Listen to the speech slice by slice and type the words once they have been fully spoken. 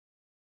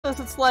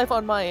It's live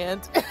on my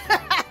end.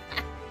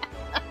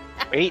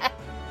 Wait,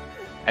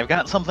 I've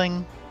got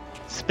something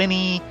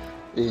spinny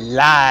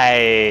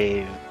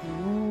live.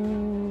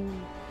 Ooh.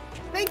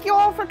 Thank you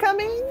all for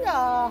coming.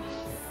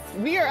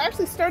 We are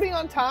actually starting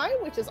on time,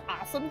 which is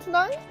awesome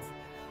tonight.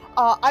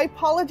 I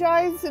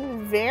apologize in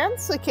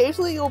advance.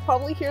 Occasionally you'll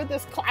probably hear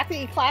this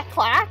clacky clack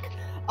clack.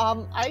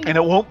 And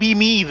it won't be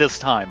me this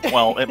time.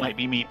 Well, it might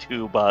be me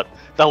too, but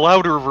the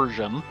louder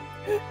version.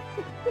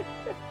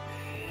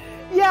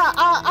 Yeah,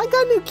 I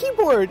got a new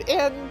keyboard,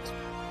 and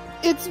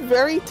it's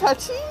very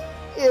touchy.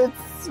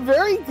 It's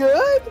very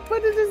good,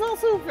 but it is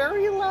also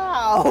very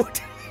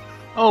loud.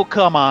 Oh,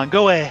 come on,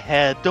 go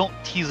ahead. Don't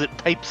tease it.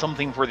 Type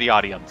something for the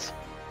audience.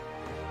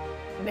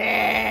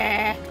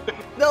 Nah,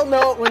 they'll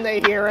know it when they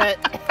hear it.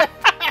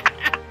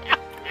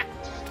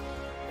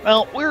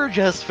 Well, we're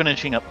just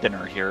finishing up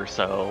dinner here,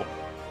 so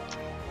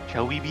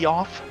shall we be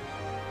off?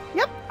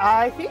 Yep,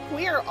 I think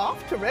we are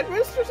off to Red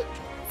Rooster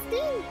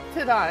Steam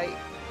tonight.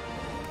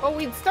 Well,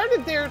 we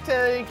started there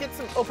to get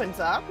some opens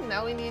up, and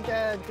now we need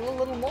to do a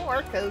little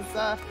more, because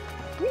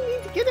we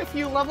need to get a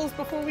few levels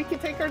before we can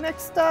take our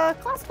next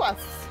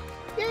class.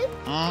 Yay!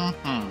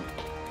 Mm-hmm.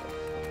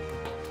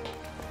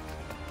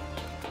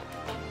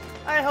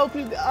 I hope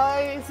you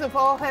guys have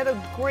all had a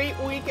great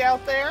week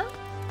out there.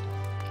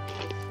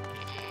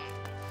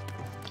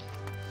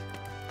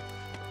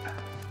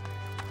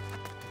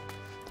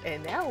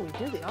 And now we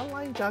do the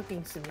online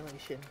jogging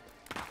simulation.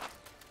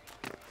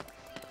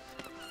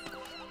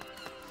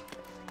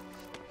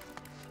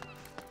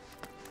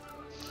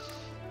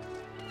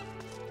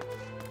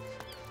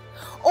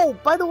 Oh,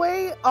 by the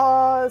way,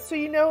 so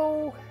you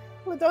know,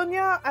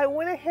 Ladonia, I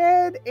went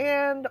ahead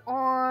and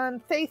on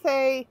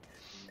Thay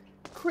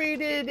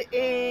created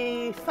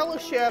a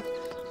fellowship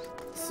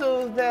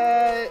so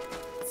that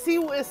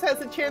CWIS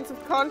has a chance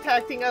of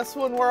contacting us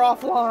when we're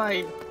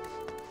offline.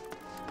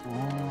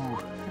 Ooh,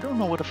 I don't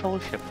know what a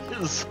fellowship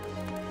is.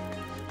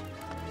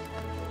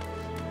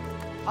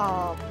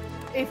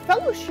 A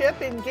fellowship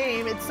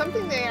in-game, it's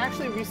something they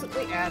actually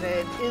recently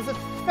added, is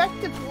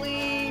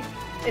effectively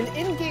an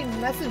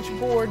in-game message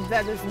board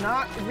that is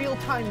not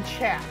real-time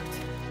chat.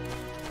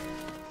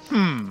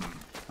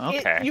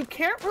 Okay. You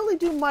can't really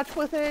do much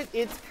with it.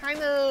 It's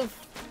kind of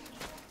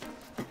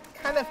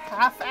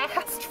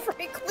half-assed,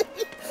 frankly.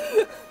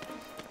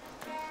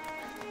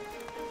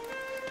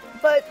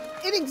 But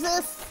it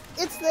exists.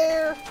 It's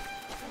there.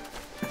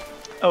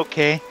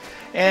 Okay.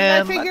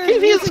 And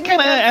Katie is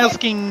kind of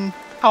asking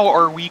how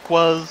our week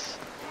was.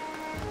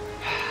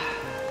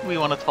 We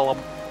want to tell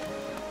them.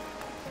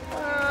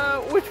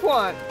 Which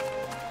one?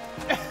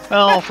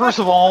 Well, first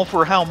of all,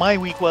 for how my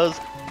week was,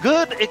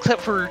 good,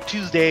 except for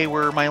Tuesday,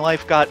 where my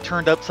life got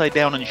turned upside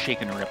down and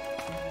shaken real.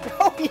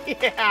 Oh,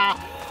 yeah.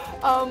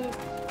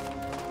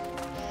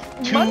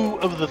 Two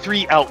of the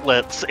 3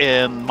 outlets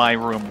in my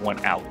room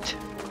went out.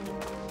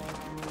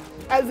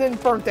 As in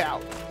burnt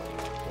out.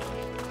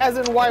 As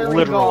in wiring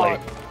Literally.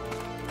 gone.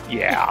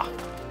 Yeah.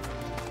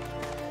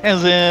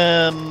 As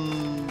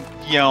in,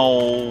 you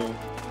know,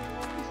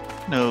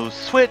 no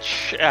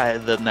switch,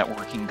 the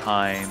networking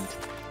kind.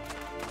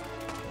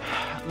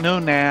 No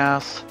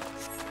NAS.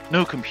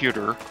 No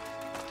computer.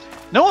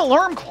 No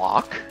alarm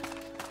clock.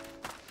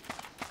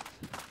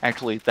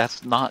 Actually,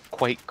 that's not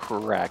quite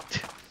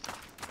correct.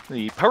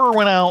 The power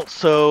went out,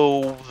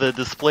 so the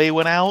display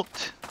went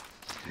out.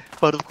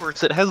 But of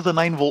course, it has the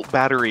 9-volt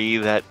battery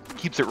that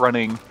keeps it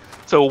running.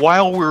 So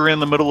while we're in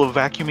the middle of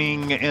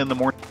vacuuming in the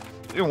morning,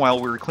 while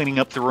we're cleaning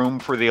up the room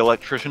for the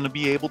electrician to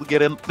be able to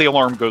get in, the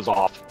alarm goes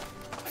off.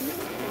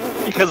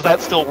 Because that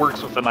still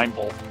works with the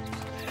 9-volt.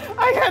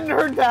 I hadn't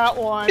heard that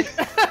one.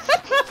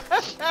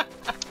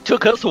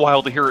 Took us a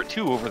while to hear it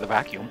too over the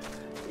vacuum.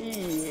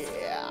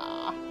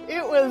 Yeah,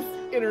 it was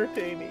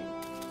entertaining.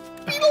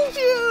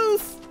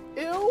 Beetlejuice!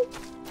 Ew.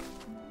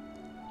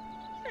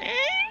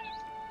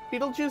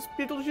 Beetlejuice?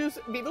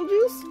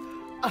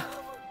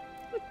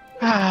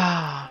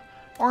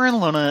 Orin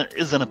Luna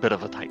is in a bit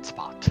of a tight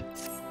spot.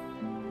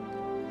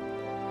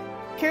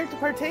 Care to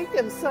partake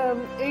of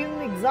some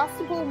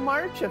inexhaustible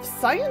march of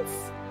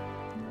science?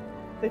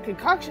 The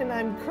concoction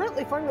I'm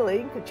currently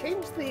formulating could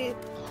change the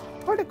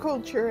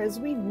horticulture as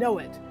we know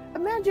it.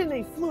 Imagine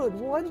a fluid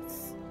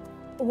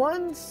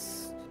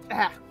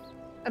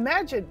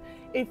Imagine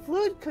a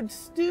fluid could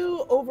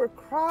stew over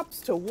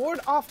crops to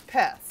ward off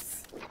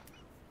pests.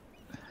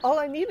 All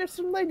I need are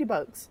some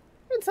ladybugs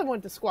and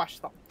someone to squash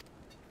them.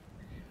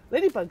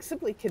 Ladybugs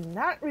simply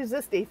cannot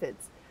resist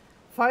aphids.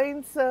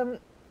 Find some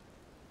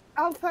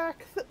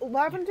Althac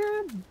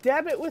lavender,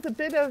 dab it with a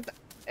bit of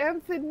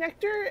amphid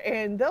nectar,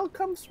 and they'll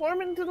come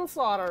swarming to the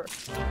slaughter.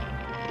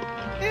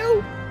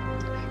 Ew!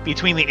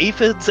 Between the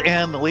aphids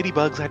and the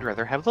ladybugs, I'd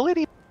rather have the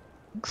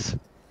ladybugs.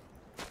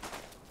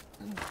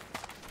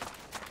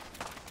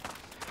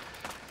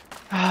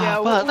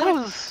 Yeah, but that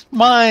was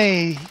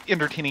my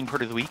entertaining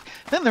part of the week.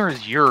 Then there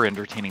is your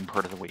entertaining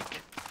part of the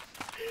week.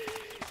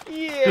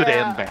 Yeah. Good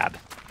and bad.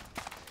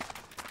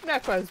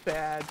 Not quite as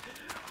bad.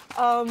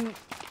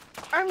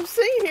 I'm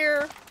sitting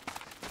here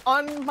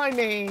on my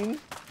main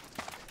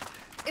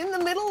in the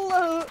middle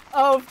of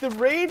of the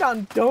raid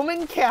on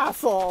Doman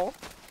Castle.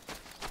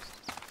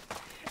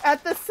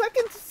 At the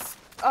second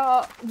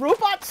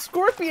robot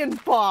scorpion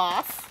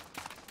boss,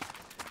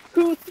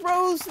 who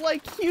throws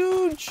like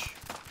huge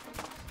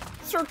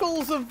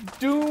circles of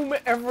doom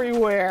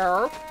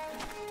everywhere.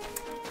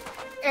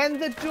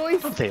 And the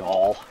joystick. Don't they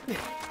all?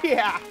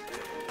 Yeah.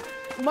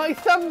 My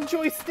thumb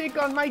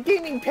joystick on my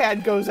gaming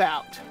pad goes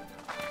out.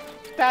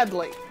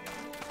 Badly.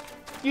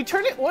 You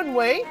turn it one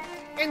way,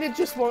 and it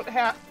just won't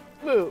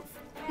move.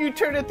 You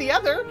turn it the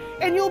other,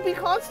 and you'll be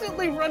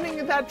constantly running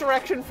in that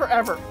direction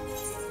forever.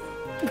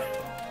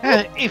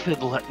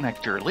 Aphid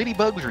nectar.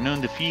 Ladybugs are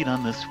known to feed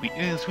on this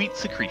sweet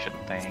secretion.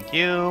 Thank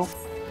you.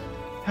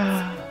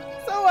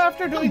 So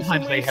after doing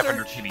Sometimes some they research, have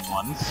entertaining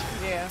ones.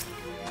 Yeah.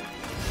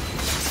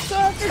 So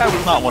after That doing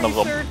was not some one of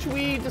them. research,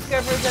 we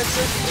discovered that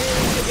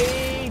this is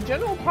a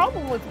general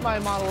problem with my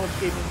model of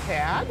gaming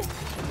pad.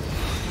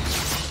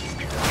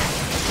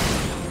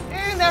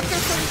 And after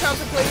some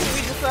contemplation,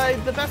 we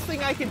decided the best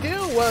thing I could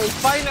do was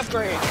buy an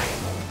upgrade.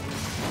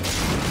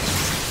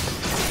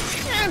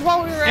 And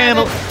while we were at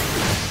it,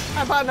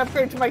 I bought an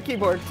upgrade to my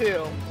keyboard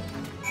too.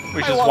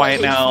 Which My is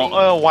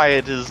wallet why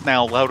it is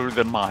now louder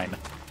than mine.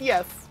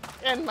 Yes,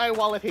 and my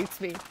wallet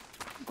hates me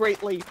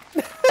greatly.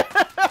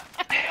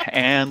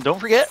 And don't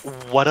forget,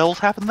 what else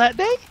happened that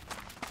day?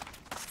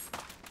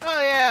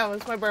 Oh yeah, it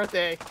was my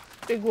birthday.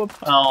 Big whoop.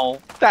 Oh,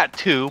 that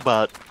too,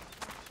 but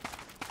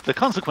the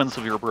consequence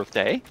of your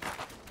birthday,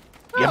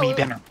 yummy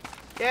dinner.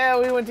 Yeah,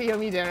 we went to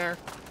yummy dinner.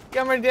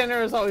 Yummy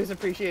dinner is always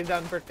appreciated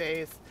on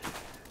birthdays.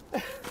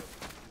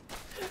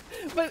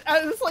 But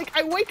I was like,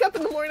 I wake up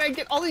in the morning, I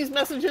get all these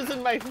messages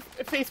in my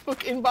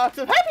Facebook inbox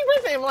of happy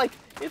birthday. I'm like,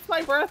 it's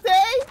my birthday?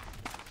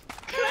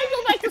 Can I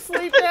go back to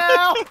sleep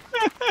now?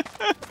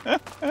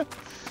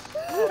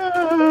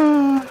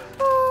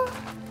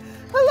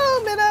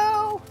 Hello,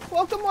 Minnow.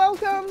 Welcome,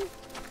 welcome.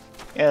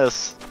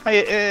 Yes. Hi,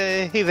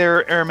 hey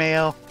there,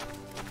 Eorzea.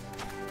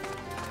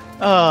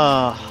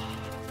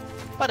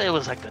 But it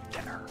was a good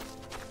dinner.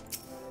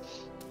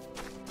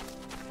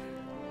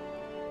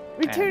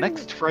 And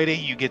next Friday,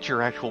 you get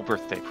your actual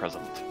birthday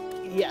present.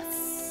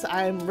 Yes,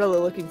 I'm really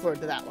looking forward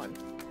to that one.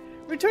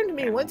 Return to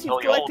me And once we'll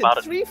you've tell you all collected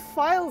about 3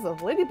 files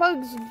of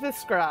Ladybug's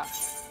Viscera.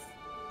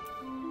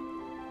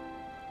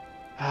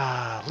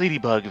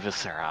 Ladybug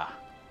Viscera.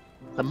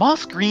 The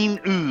moss green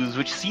ooze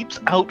which seeps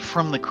out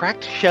from the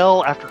cracked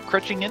shell after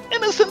crushing an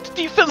innocent,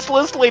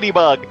 defenseless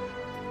ladybug.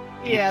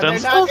 Yeah, they're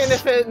not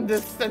innocent and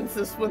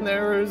defenseless when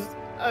there's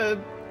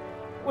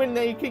when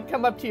they could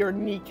come up to your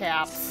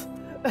kneecaps.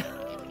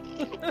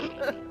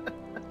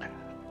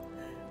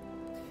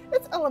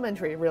 It's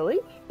elementary, really.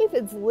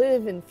 Aphids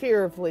live in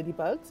fear of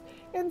ladybugs,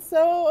 and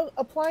so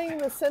applying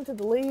the scent of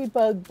the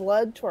ladybug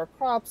blood to our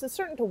crops is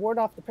certain to ward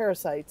off the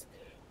parasites.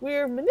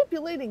 We're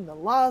manipulating the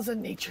laws of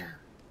nature.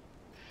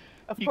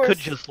 You could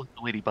just let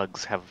the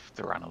ladybugs have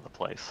the run of the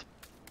place.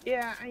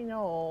 Yeah, I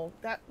know.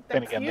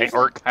 Then again, they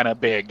are kind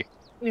of big.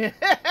 No,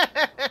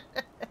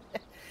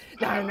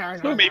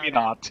 So maybe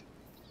not.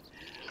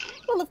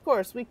 Well, of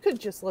course, we could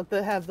just have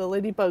the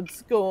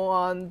ladybugs go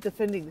on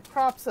defending the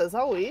crops as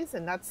always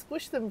and not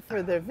squish them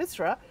for their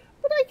viscera,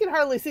 but I can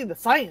hardly see the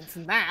science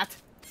in that.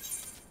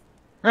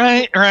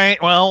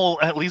 Right. Well,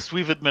 at least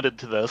we've admitted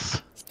to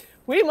this.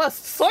 We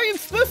must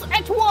science this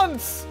at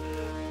once!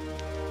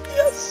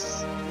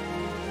 Yes!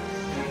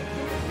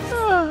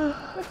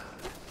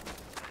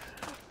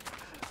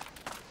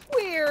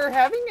 We're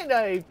having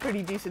a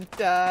pretty decent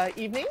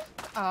evening.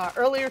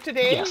 Earlier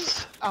today,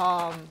 yes.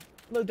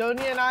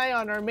 Ladonia and I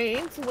on our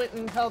mains went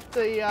and helped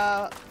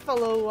a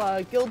fellow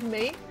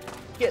guildmate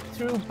get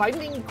through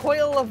Binding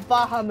Coil of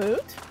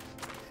Bahamut.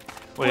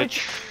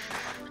 Which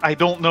I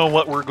don't know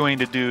what we're going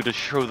to do to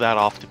show that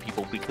off to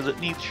people because it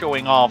needs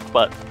showing off,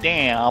 but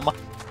damn.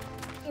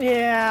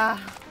 Yeah.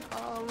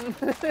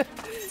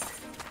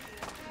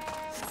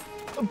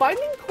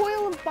 Binding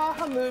Coil of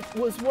Bahamut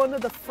was one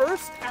of the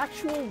first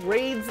actual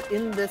raids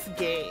in this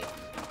game.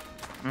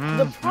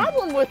 The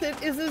problem with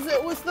it is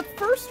it was the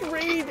first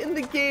raid in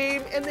the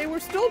game, and they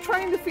were still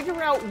trying to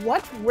figure out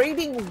what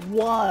raiding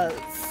was.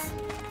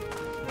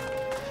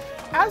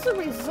 As a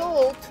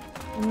result,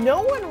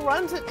 no one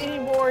runs it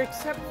anymore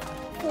except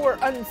for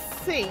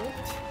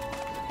Unsynced,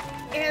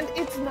 and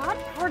it's not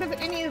part of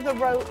any of the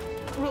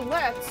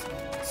roulettes,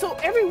 so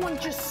everyone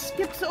just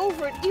skips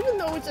over it, even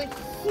though it's a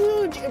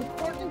huge,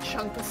 important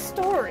chunk of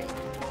story.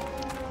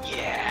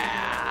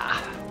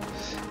 Yeah.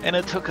 And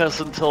it took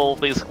us until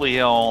basically,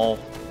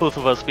 both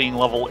of us being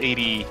level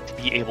 80 to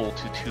be able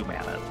to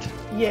 2-man it.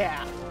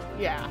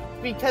 Yeah,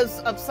 because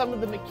of some of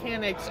the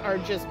mechanics are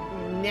just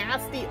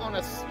nasty on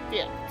a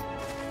stick.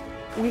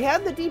 We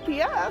had the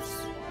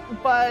DPS,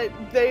 but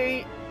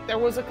there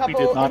was a couple...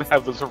 We did not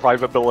have the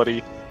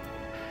survivability.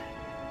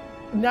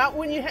 Not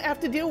when you have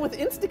to deal with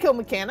insta-kill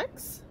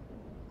mechanics.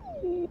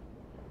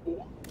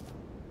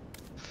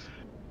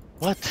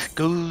 What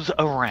goes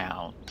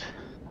around?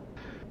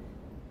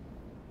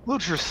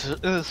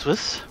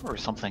 Swiss or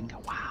something.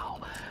 Wow.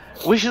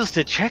 Wishes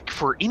to check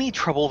for any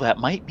trouble that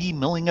might be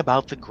milling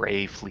about the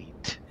Grey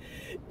Fleet.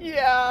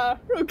 Yeah,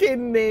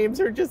 Rogaine names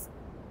are just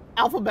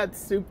alphabet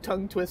soup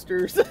tongue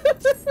twisters.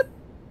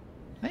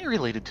 They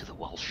related to the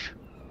Welsh.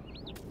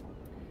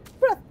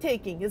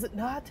 Breathtaking, is it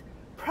not?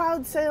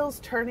 Proud sails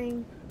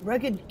turning,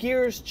 rugged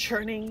gears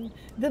churning.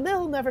 The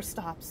mill never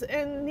stops,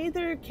 and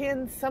neither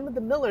can some of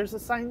the millers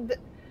assigned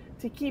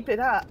to keep it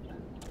up.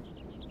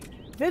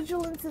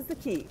 Vigilance is the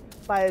key.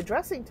 By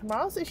addressing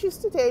tomorrow's issues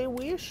today,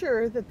 we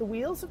assure that the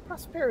wheels of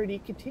prosperity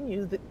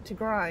continue to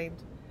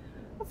grind.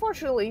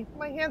 Unfortunately,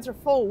 my hands are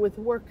full with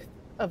work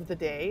of the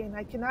day, and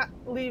I cannot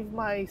leave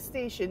my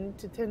station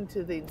to tend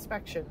to the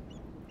inspection.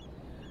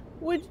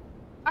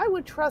 I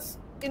would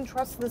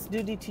entrust this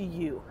duty to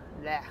you.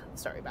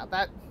 Sorry about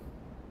that.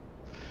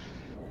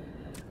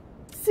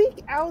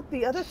 Seek out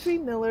the other 3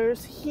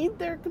 millers, heed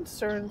their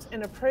concerns,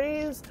 and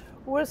appraise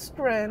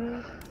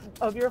Westren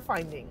of your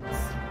findings.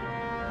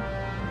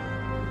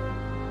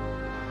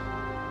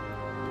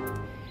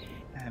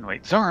 And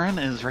wait, Zoran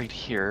is right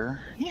here.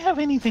 You have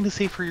anything to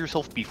say for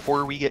yourself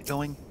before we get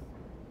going?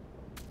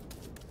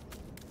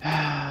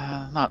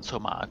 Not so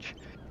much.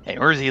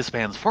 Eorzea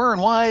spans far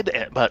and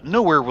wide, but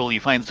nowhere will you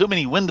find so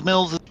many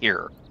windmills as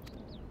here.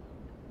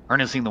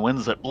 Harnessing the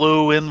winds that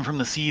blow in from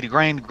the sea to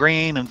grind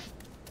grain and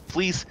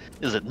fleece,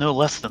 is it no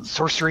less than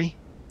sorcery?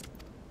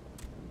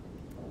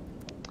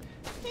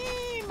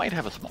 Might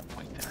have a small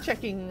point there.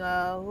 Checking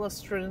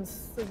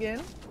lustrance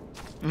again.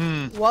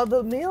 Mm. While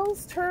the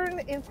mills turn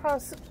in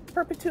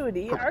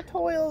perpetuity, our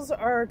toils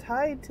are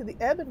tied to the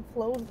ebb and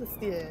flow of the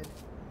stead.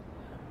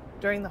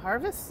 During the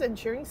harvests and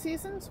shearing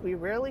seasons, we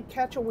rarely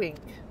catch a wink.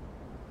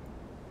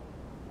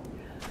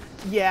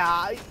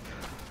 Yeah,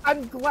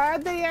 I'm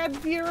glad they add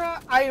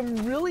Vera. I'm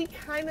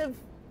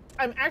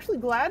actually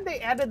glad they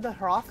added the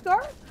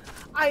Hrothgar.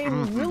 I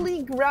am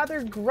really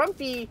rather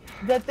grumpy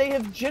that they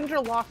have gender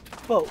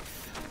locked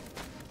both.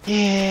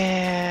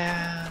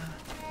 Yeah.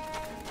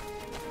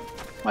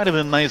 Might have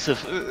been nice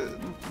if...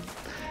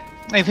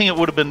 I think it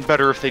would have been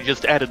better if they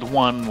just added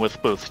one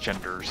with both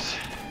genders.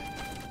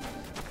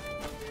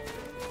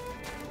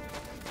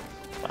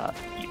 But,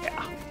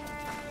 yeah.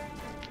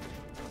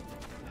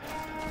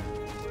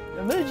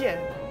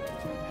 Namujian.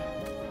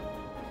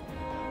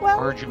 Well,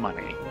 Large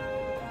money.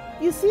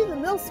 you see the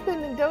mill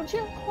spinning, don't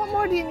you? What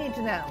more do you need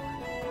to know?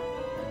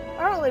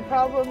 Our only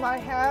problem I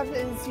have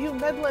is you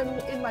meddling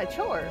in my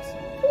chores.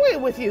 Away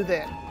with you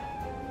then.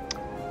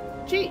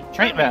 Gee,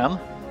 Right, man.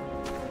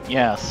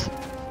 Yes.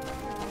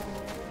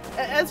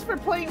 As for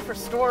playing for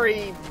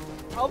story,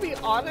 I'll be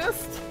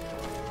honest.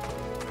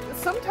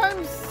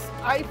 Sometimes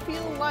I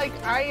feel like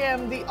I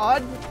am the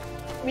odd.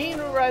 Me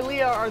and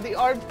Rylea are the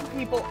odd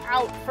people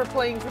out for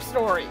playing for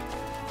story.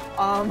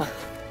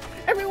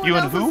 Everyone You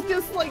and else who? is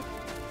just like,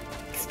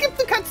 skip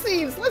the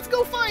cutscenes. Let's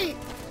go fight.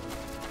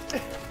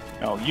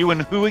 Oh, you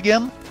and who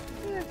again?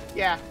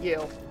 Yeah, you.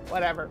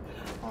 Whatever.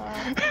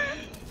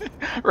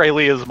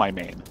 Riley is my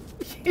main.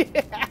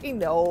 Yeah, I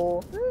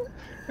know.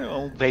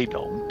 Well, they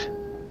don't.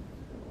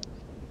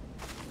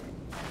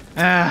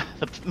 The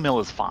mill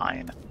is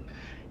fine.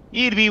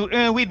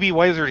 We'd be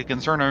wiser to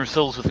concern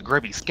ourselves with the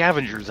grubby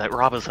scavengers that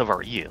rob us of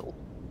our yield.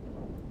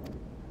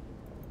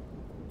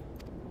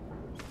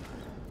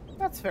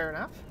 That's fair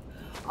enough.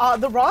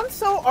 The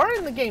Ronso are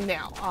in the game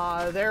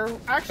now. They're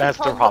actually That's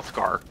the called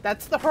Hrothgar.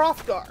 That's the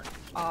Hrothgar.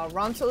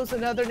 Ronso is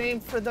another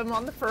name for them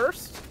on the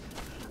first.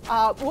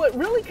 What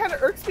really kind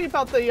of irks me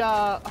about the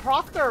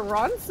Hrothgar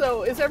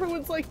Ronso is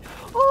everyone's like,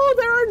 oh,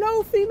 there are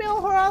no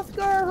female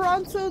Hrothgar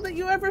Ronso that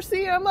you ever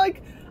see. And I'm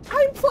like,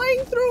 I'm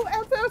playing through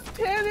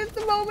FF10 at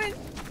the moment,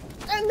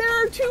 and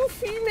there are 2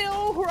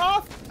 female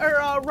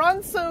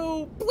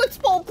Ronso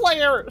Blitzball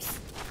players.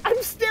 I'm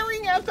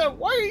staring at them.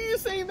 Why are you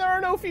saying there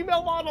are no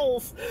female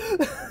models?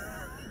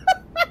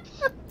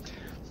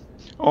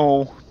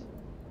 Oh,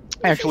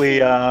 actually,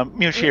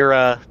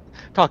 Mushira,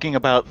 talking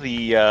about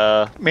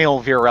the male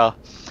Vera,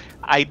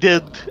 I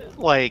did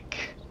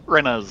like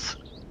Rena's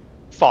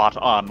thought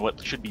on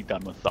what should be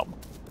done with them.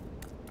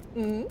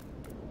 Mm-hmm.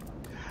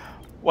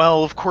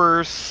 Well, of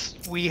course,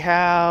 we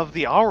have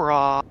the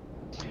Aura,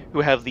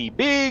 who have the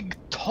big,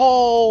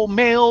 tall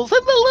males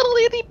and the little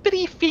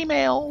itty-bitty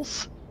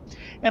females.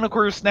 And of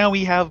course, now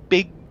we have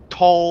big,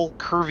 tall,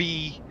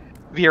 curvy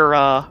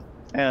Vera,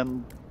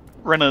 and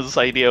Rena's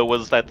idea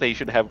was that they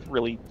should have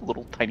really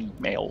little, tiny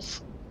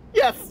males.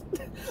 Yes,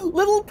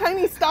 little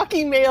tiny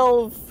stocky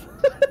males.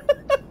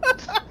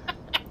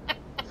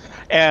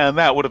 And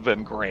that would have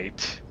been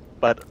great.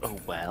 But, oh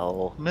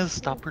well,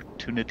 missed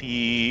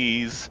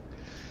opportunities.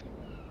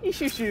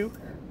 Shoo.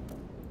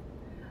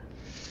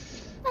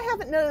 I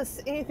haven't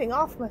noticed anything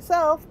off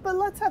myself, but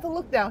let's have a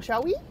look now,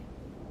 shall we?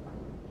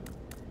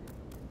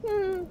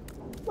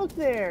 Look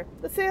there.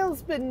 The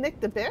sail's been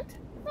nicked a bit.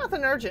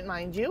 Nothing urgent,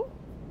 mind you.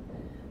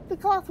 The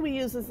cloth we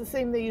use is the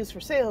same they use for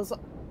sails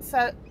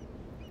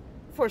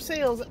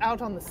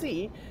out on the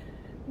sea,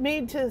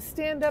 made to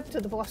stand up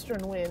to the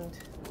blustering wind.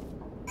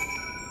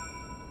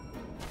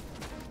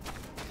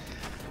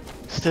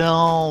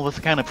 Still, with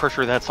the kind of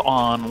pressure that's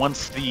on,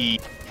 once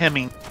the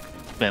hemming's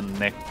been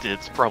nicked,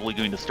 it's probably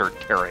going to start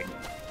tearing.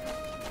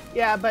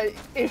 Yeah, but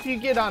if you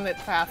get on it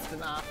fast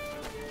enough.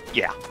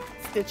 Yeah.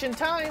 Stitch in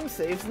time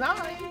saves 9.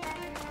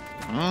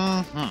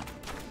 Mm-hmm.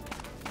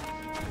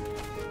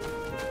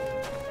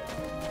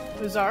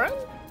 Uzarin?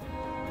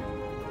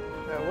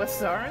 Or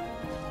West Zarin?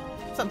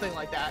 Something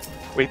like that.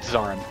 Wait,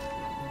 Zarin.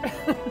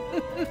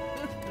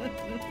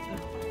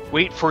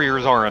 Wait for your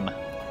Zarin.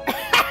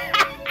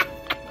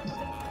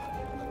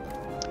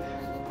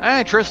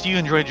 I trust you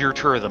enjoyed your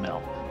tour of the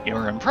mill. You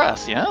were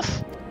impressed,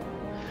 yes?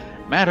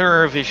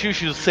 Matter of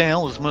Ishushu's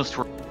sale is most...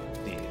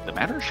 The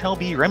matter shall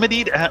be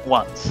remedied at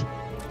once.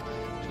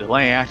 To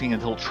delay acting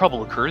until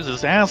trouble occurs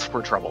is to ask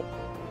for trouble.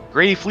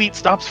 Grey Fleet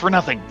stops for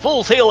nothing.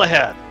 Full sail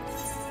ahead!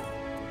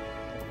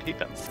 Okay,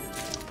 then.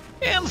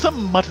 And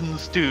some mutton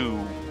stew.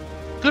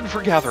 Good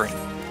for gathering.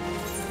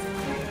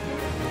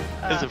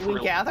 As if we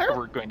gather?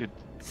 We're going to...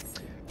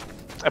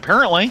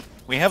 Apparently,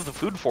 we have the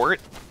food for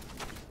it.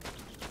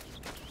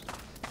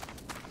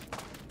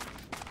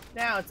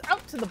 Now it's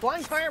out to the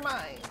Blind Fire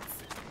Mines.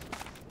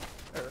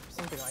 Or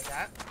something like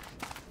that.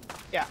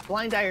 Yeah,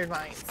 Blind Iron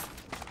Mines.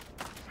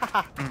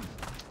 Haha.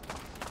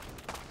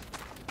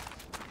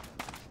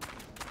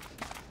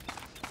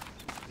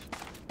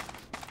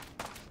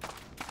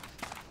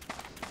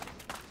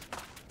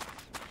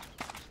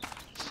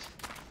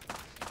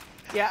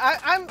 Yeah,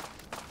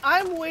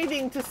 I'm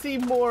waiting to see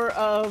more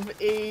of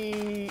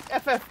a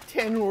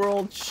FF10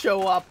 world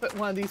show up at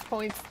one of these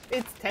points.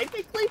 It's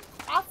technically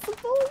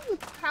possible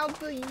with how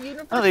the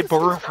universe. Oh, they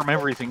borrow from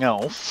everything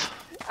else.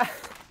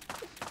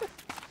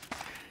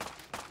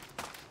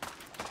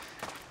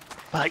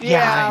 But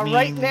yeah, I mean...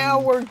 right now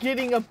we're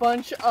getting a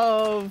bunch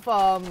of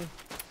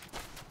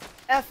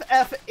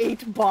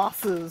FF8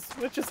 bosses,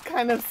 which is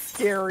kind of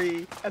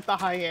scary at the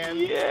high end.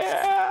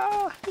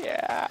 Yeah.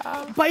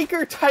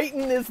 Biker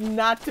Titan is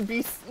not to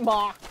be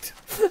mocked.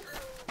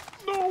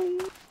 No.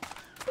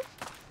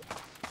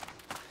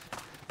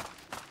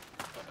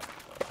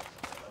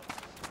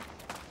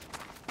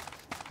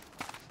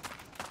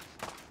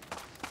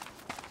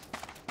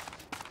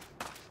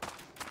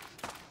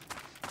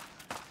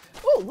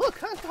 Oh, look,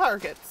 hunt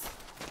targets.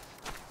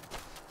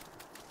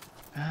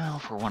 Well,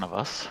 for one of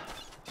us.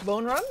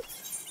 Bone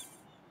runs?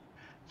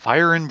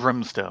 Fire and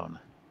Brimstone.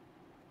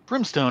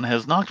 Brimstone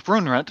has knocked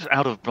Brunrut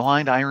out of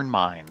Blind Iron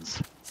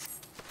Mines.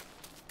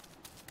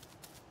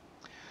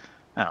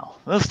 Now,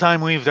 this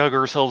time we've dug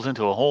ourselves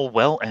into a hole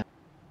well and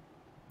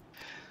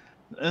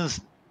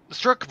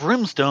struck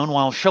Brimstone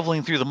while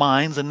shoveling through the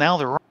mines, and now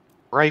they're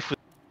rife with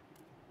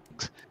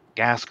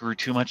gas grew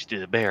too much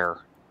to bear.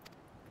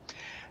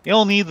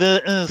 You'll need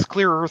the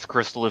clear earth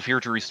crystal if you're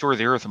to restore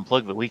the earth and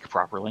plug the leak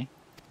properly.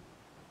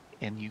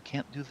 And you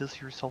can't do this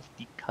yourself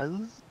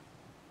because...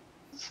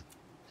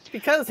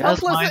 Because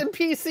helpless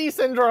NPC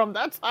syndrome,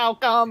 that's how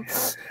come.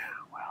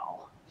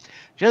 Well,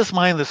 just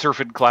mind the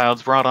surfeit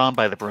clouds brought on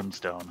by the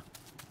brimstone.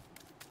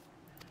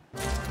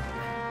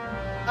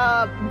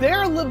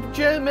 They're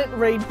legitimate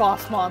raid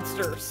boss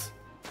monsters.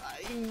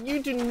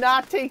 You do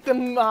not take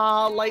them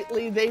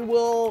lightly. They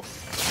will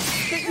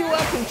spit you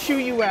up and chew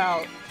you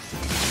out.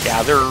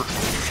 Yeah, they're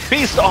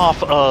based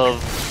off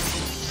of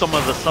some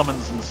of the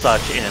summons and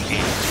such in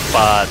Eve,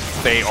 but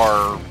they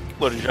are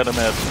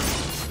legitimate,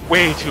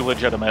 way too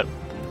legitimate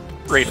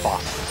raid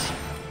bosses.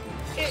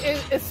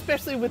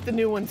 Especially with the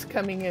new ones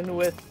coming in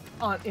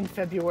in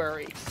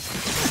February.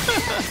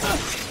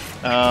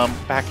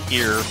 Back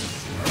here.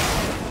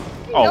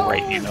 Oh,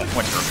 right, you know,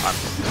 winter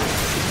months.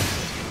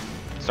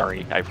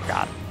 Sorry, I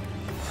forgot.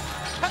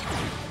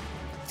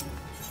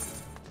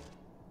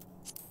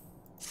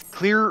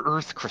 Clear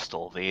earth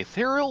crystal. The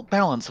ethereal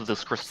balance of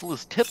this crystal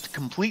is tipped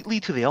completely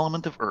to the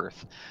element of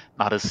earth.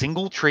 Not a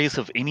single trace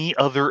of any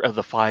other of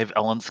the 5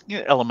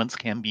 elements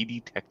can be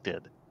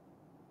detected.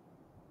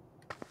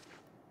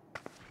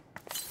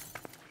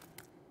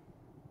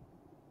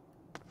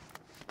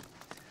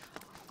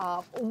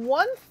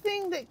 One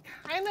thing that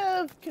kind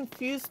of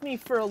confused me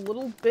for a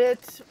little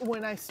bit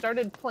when I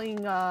started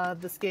playing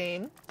this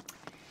game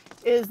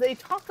is they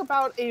talk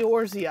about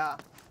Eorzea.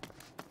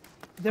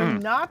 They're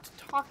not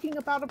talking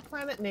about a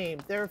planet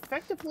name. They're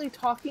effectively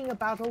talking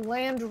about a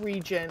land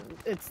region.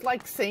 It's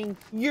like saying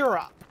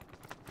Europe.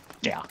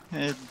 Yeah.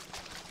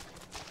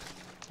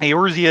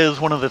 Eorzea is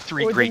one of the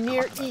 3 or great the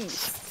Near continents.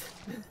 East.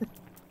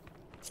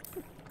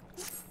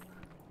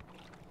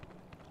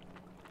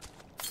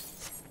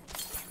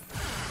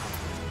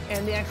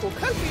 And the actual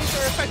countries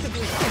are effectively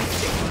 2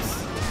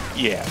 states.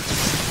 Yeah.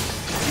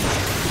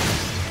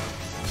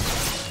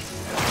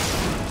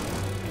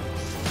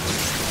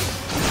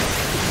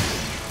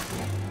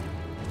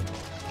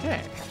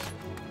 Okay.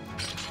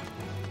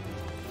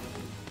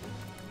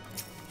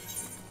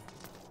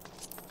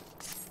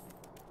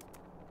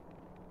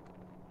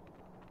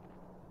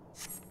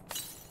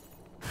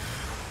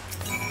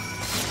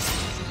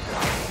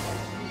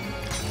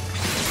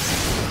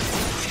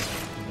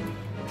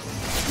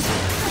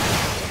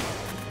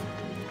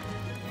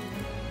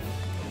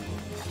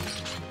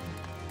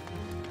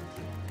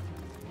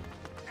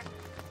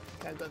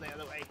 Gotta go the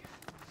other way.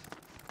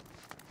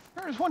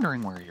 I was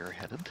wondering where you're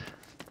headed.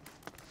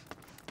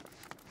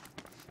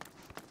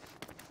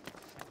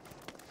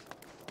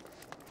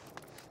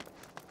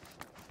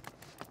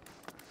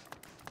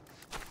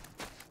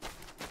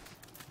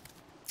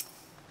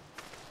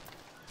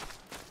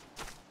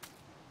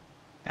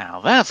 Now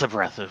that's a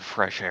breath of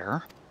fresh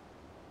air.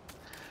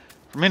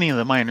 For many of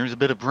the miners, a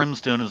bit of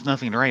brimstone is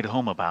nothing to write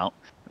home about.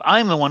 But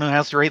I'm the one who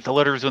has to write the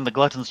letters when the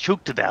gluttons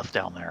choke to death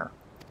down there.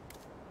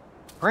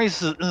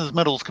 Price's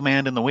metals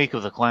command in the wake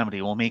of the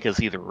calamity will make us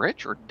either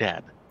rich or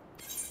dead.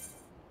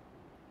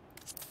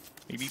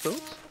 Maybe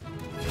both?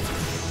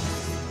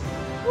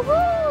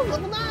 Woohoo!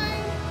 Level 9!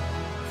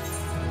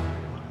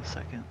 1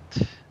 second.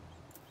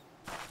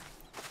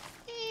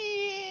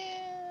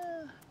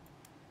 Yeah.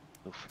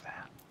 Go for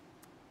that.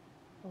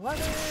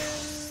 11,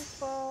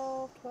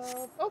 12,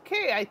 12.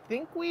 Okay, I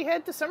think we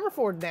head to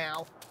Summerford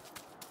now.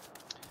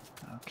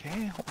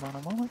 Okay, hold on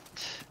a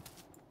moment.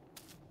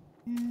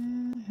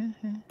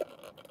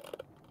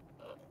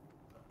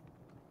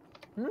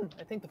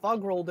 I think the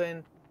fog rolled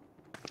in.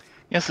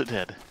 Yes, it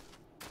did.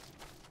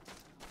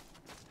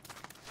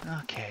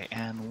 Okay,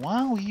 and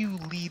while you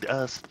lead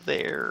us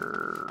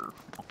there,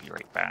 I'll be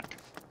right back.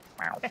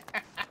 Wow.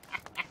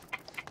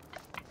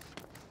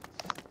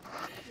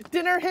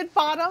 Dinner hit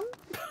bottom.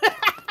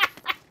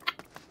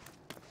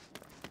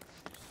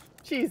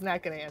 She's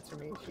not going to answer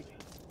me.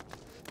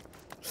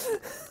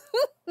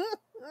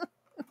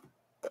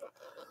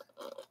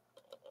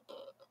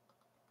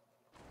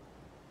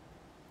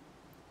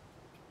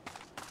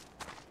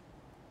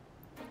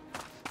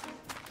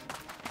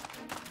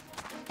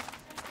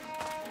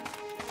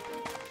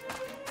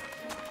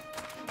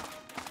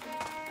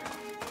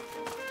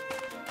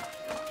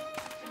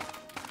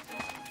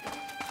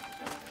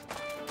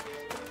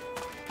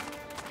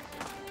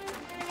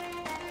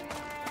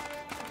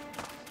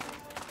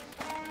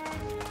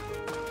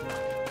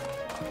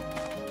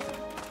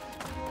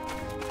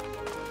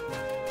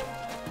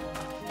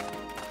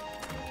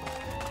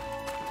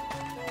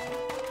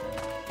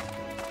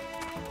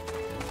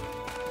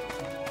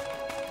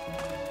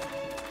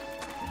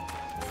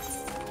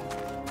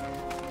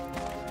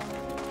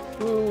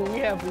 Ooh, we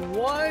have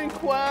one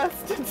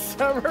quest in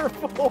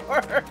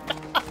Summerford.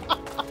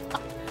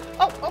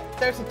 oh,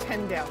 there's a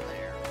 10 down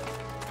there.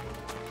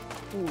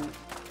 Ooh,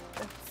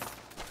 that's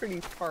pretty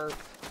far.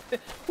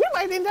 We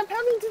might end up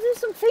having to do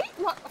some fate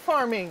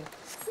farming.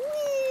 Whee!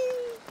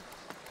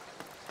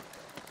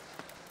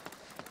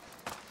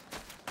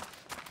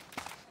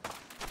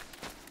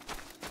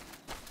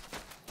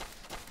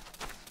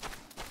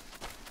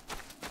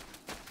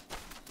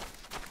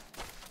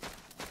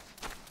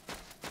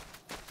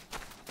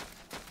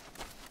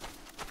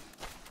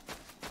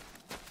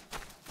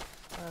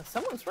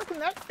 Someone's working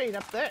that fate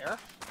up there.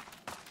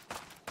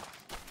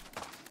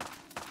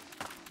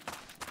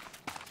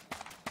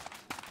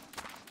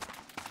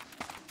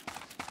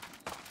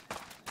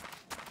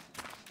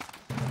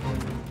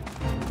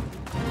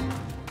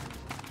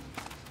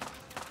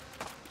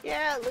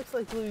 Yeah, it looks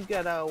like we've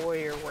got a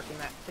warrior working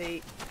that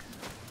fate.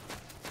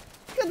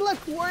 Good luck,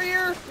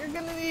 warrior. You're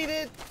gonna need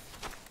it.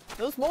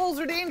 Those moles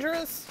are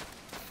dangerous.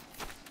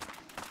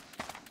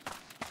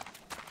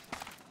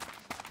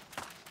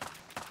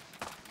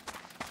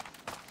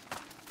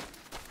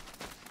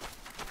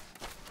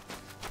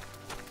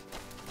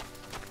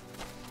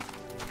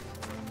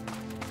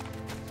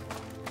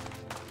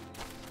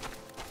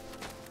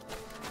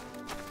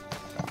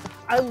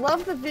 I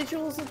love the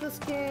visuals of this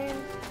game,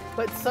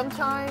 but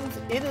sometimes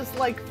it is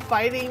like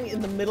fighting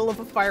in the middle of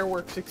a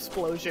fireworks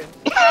explosion.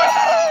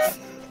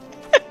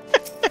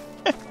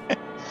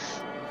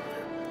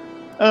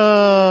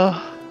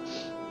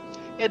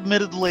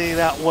 Admittedly,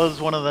 that was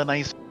one of the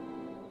nice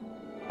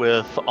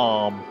with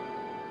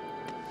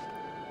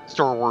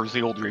Star Wars: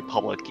 The Old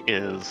Republic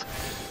is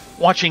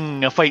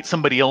watching a fight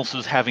somebody else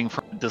was having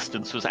from a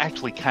distance was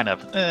actually kind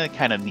of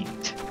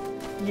neat.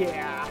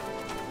 Yeah.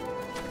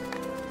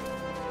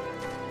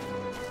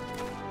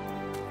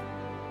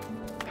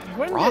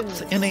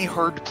 Rocks in a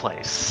hard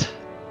place.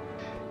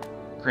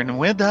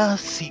 Grenwida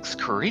seeks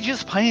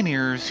courageous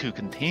pioneers who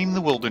can tame the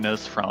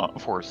wilderness for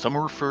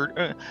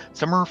Summerford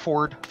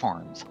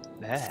Farms.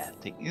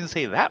 You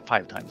say that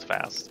 5 times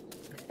fast.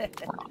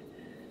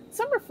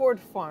 Summerford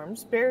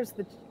Farms bears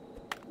the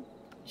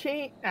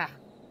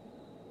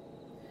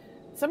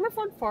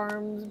Summerford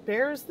Farms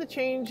bears the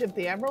change of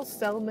the Emerald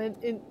Settlement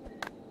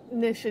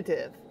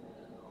Initiative.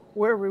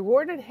 We're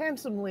rewarded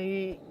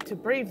handsomely to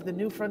brave the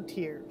new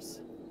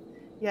frontiers.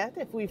 Yet,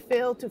 if we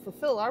fail to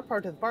fulfill our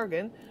part of the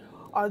bargain,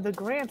 the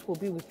grant will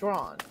be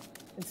withdrawn.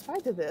 In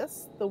spite of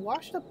this, the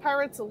washed-up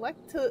pirates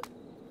elect to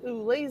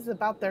laze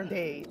about their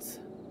days.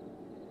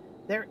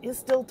 There is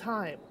still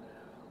time.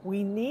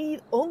 We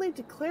need only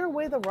to clear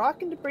away the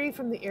rock and debris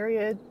from the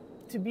area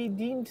to be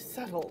deemed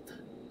settled.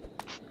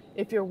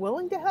 If you're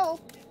willing to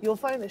help, you'll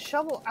find a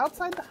shovel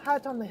outside the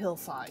hut on the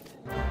hillside.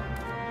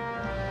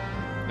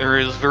 There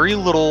is very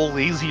little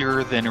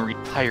lazier than a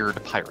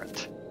retired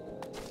pirate.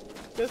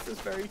 This is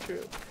very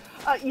true.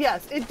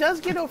 Yes, it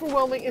does get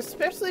overwhelming,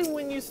 especially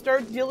when you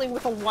start dealing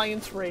with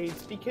alliance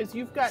raids, because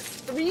you've got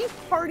 3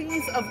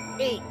 parties of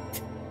 8.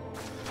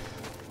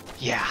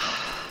 Yeah.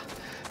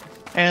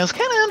 And it's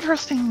kind of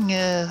interesting,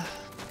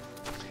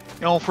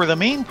 for the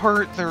main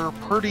part, their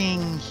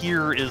partying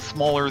here is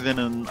smaller than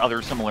in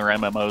other similar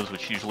MMOs,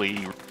 which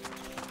usually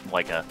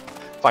like a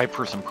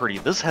 5-person party.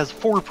 This has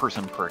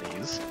 4-person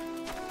parties.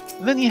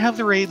 And then you have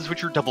the raids,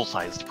 which are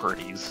double-sized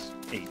parties,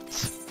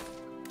 8s.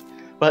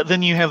 But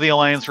then you have the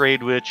Alliance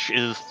raid, which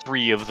is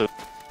 3 of the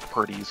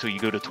parties, so you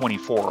go to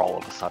 24 all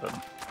of a sudden.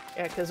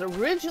 Yeah, because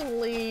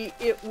originally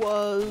it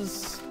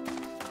was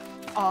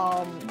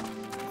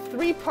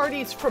 3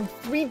 parties from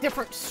 3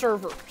 different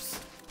servers.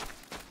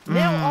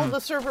 Now all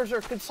the servers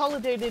are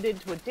consolidated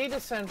into a data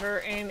center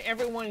and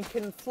everyone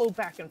can flow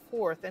back and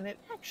forth, and it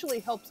actually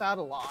helps out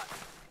a lot.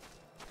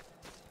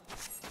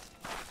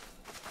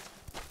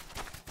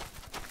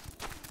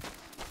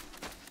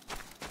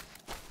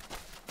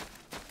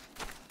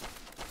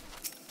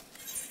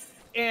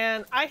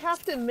 And I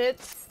have to admit,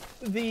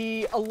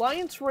 the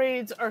Alliance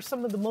raids are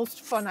some of the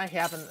most fun I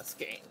have in this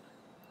game.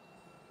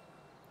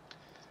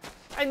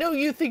 I know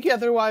you think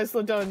otherwise,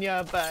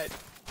 Ladonia, but...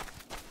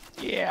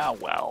 Yeah,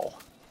 well...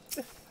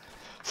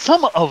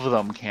 Some of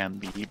them can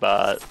be,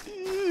 but...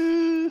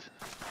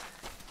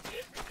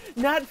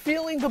 Not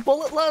feeling the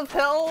bullet love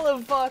hell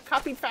of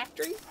Copied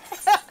Factory?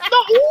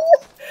 No!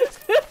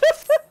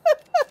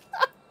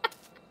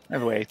 By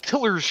the way,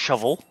 Tiller's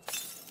shovel.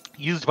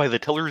 Used by the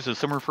tillers of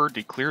Summerford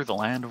to clear the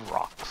land of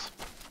rocks.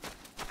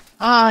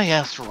 Ah,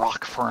 yes,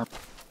 rock farm.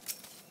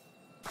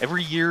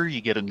 Every year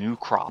you get a new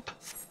crop.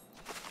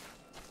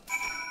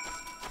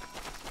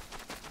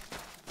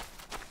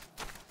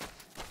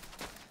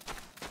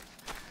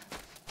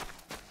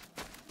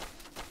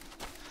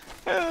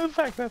 The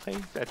fact that they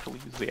actually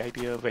used the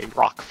idea of a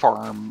rock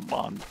farm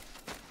on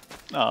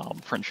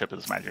Friendship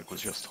is Magic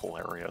was just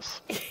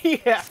hilarious.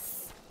 Yes.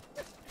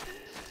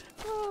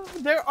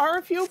 There are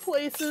a few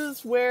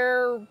places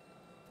where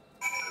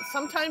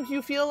sometimes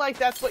you feel like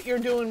that's what you're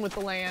doing with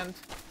the land.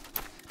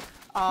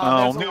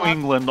 New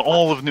England,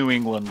 all of New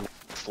England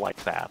looks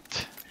like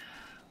that.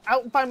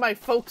 Out by my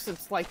folks,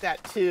 it's like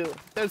that too.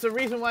 There's a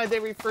reason why they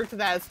refer to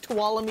that as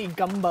Tuolumne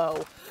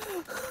Gumbo.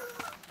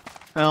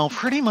 Well,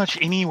 pretty much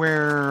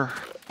anywhere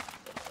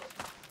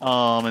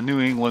in New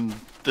England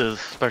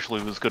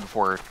especially was good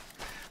for it,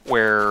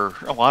 where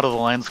a lot of the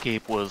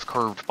landscape was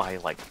carved by,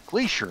 like,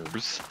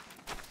 glaciers.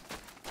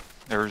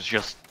 There's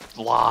just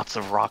lots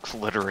of rocks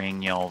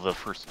littering, you know, the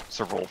first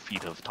several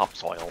feet of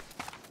topsoil.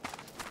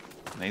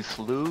 And they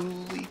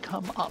slowly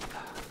come up.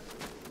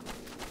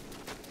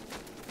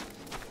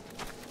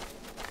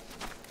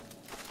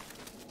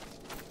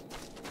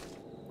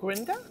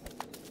 Grinda?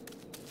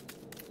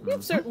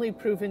 You've certainly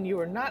proven you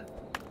are not...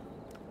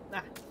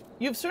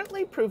 You've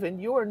certainly proven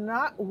you are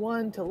not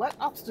one to let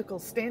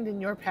obstacles stand in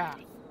your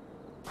path.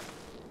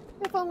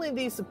 If only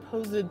these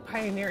supposed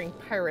pioneering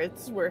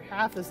pirates were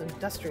half as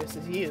industrious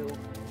as you.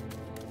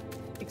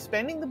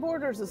 Expanding the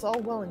borders is all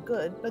well and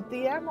good, but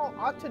the Admiral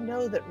ought to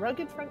know that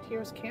rugged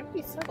frontiers can't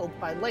be settled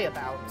by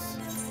layabouts.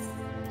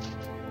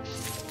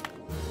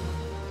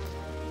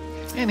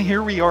 And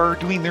here we are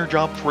doing their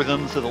job for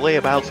them so the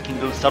layabouts can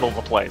go settle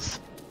the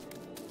place.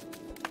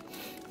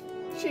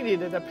 She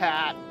needed a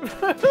pat.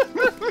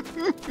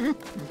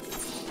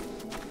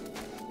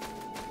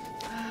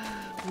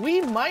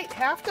 We might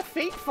have to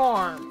fate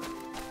farm.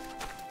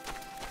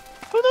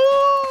 Who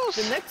knows?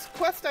 The next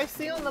quest I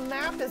see on the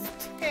map is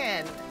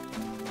 10.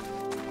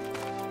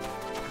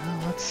 Well,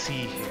 let's see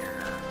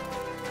here.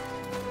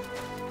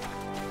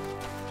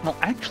 Well,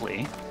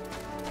 actually,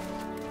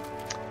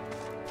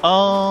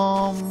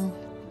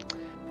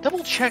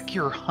 double check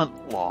your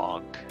hunt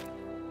log.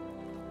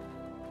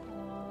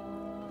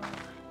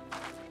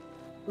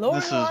 Lower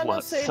This is what,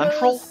 Lanosea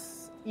Central?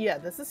 Yeah,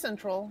 this is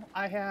Central.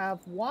 I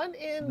have 1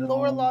 in Middle.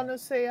 Lower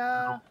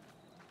Lanosea.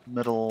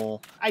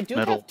 Middle. I do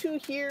middle, have 2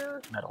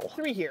 here. Middle.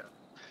 3 here.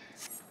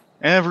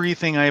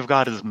 Everything I've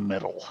got is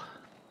middle.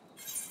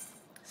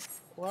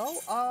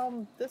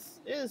 Well, this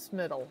is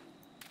middle.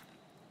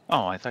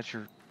 Oh, I thought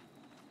you're...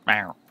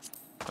 Meow.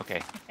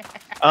 Okay.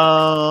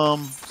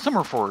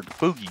 Summerford,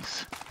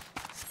 bogies.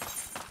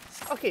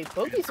 Okay,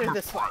 bogies are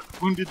this way.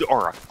 Wounded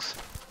Aurochs.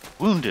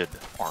 Wounded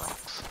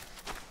Aurochs.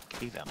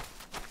 Okay, then.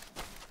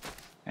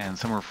 And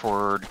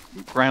Summerford,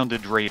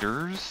 grounded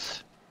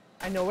raiders.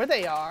 I know where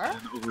they are.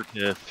 And over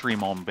to Three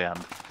Malm Bend.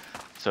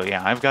 So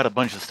yeah, I've got a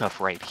bunch of stuff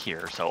right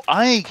here. So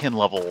I can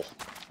level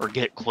or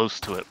get close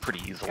to it pretty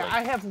easily. Yeah,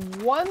 I have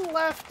 1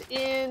 left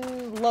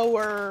in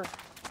Lower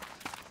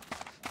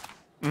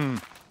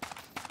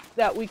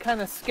that we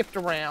kind of skipped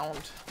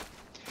around.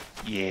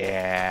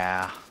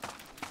 Yeah.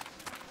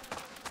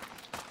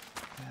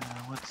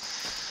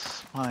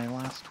 What's my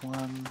last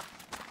one?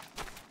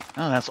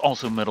 Oh, that's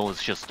also middle.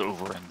 It's just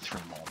over in Three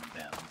Malm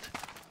Bend.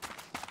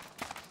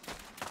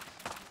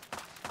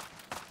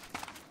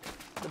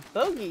 The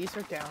bogies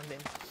are down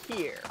in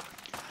here.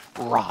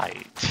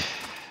 Right.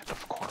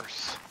 Of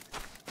course.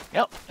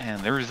 Yep,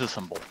 and there's the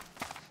symbol.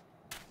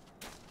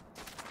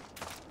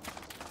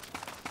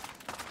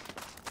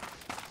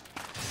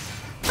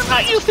 I'm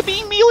not used to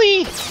being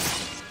melee!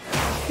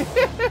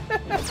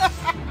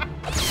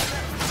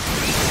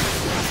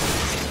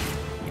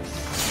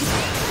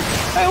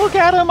 I look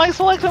at him, I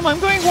select him, I'm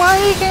going,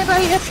 why can't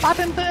I hit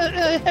button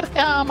to hit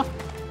him?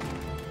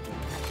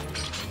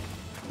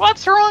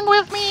 What's wrong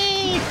with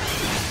me?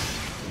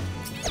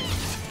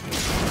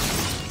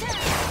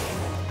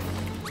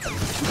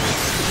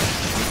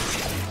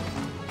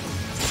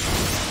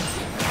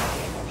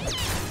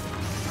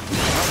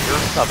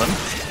 7.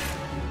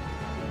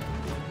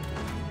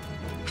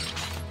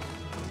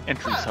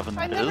 Entry 7,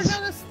 I that never is.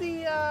 noticed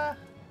the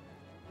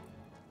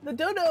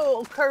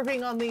dodo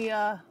carving on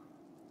the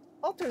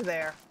altar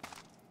there.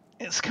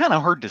 It's kind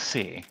of hard to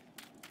see.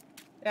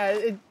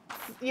 Yeah,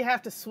 you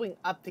have to swing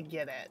up to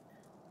get it.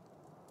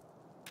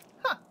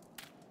 Huh.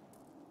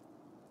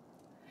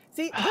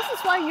 See, this is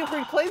why you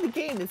replay the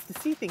game, is to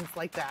see things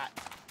like that.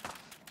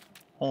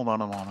 Hold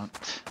on a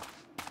moment.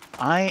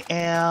 I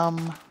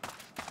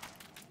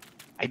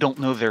don't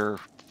know their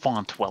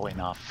font well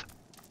enough.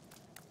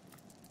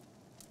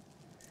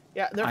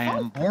 Yeah, their I font.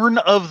 am born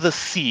of the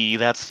sea.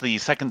 That's the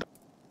second.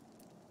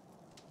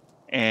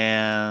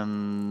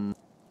 And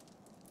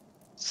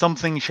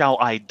something shall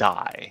I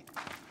die.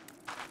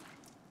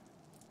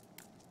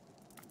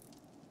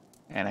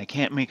 And I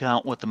can't make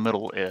out what the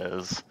middle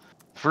is.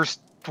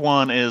 First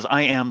one is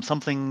I am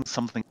something,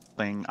 something,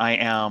 something. I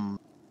am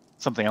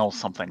something else,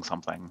 something,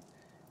 something.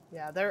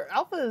 Yeah, their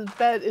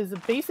alphabet is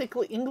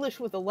basically English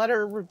with a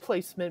letter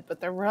replacement, but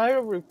their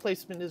letter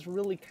replacement is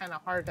really kind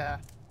of hard to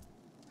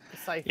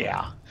decipher.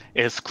 Yeah,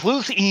 it's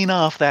close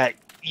enough that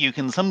you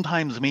can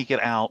sometimes make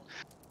it out.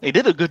 They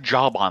did a good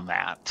job on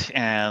that,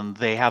 and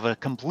they have a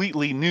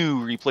completely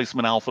new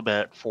replacement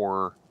alphabet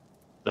for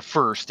the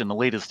first and the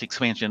latest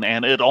expansion,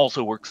 and it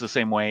also works the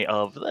same way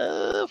of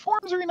the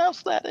forms are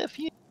enough that if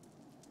you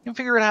can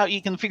figure it out,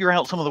 you can figure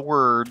out some of the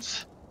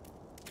words.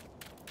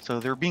 So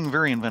they're being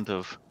very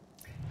inventive.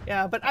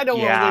 Yeah, but I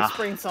don't want to waste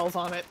brain cells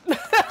on it.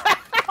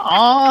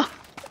 Ah,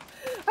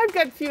 I've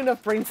got few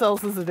enough brain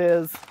cells as it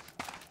is.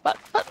 but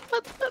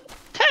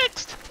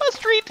text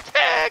must read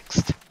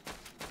text.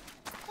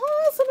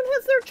 Oh, someone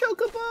has their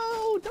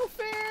chocobo! No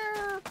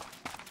fair!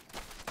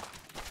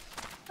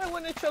 I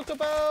want a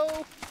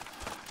chocobo!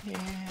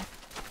 Yeah.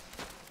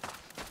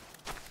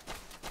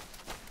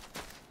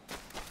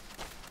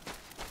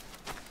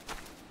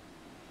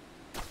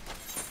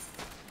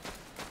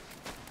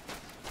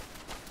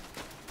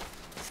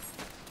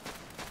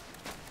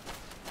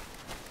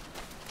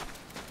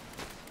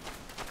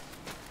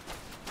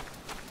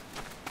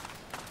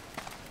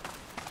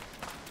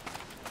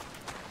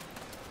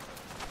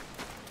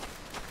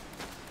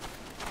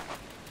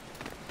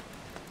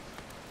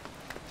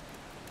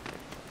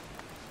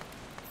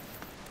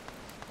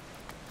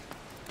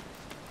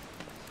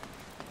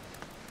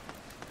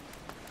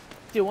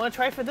 Do you want to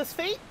try for this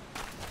fate?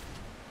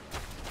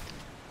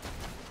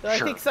 So Sure. I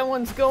think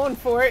someone's going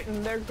for it,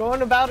 and they're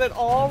going about it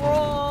all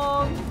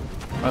wrong.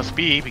 Must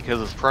be,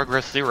 because it's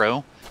progress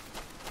 0.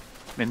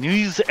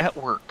 Menus at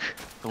work.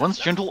 The once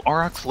gentle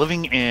aurochs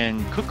living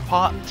in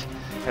Cookpot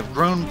have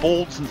grown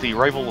bold since the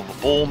arrival of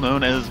a bull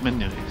known as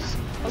Menus.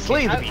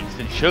 Slay the beast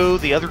and show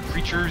the other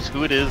creatures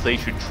who it is they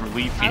should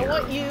truly fear. I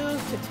want you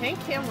to tank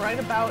him right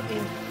about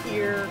in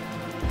here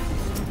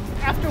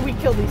after we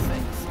kill these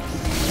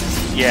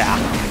things. Yeah.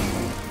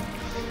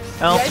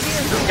 Well,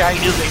 this guy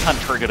is a hunt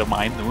target of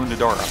mine, the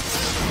Wounded Aura.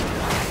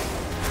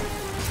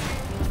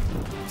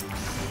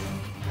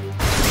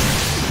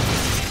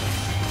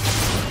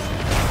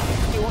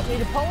 You want me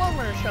to pull him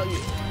or show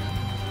you?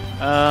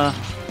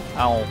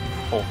 I'll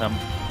pull him.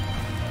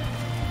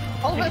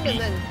 Pull him and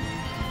then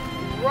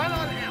run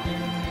on out.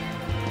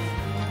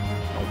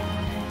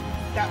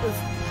 That was...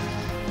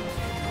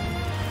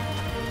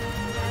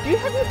 Do you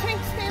have your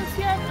tank stance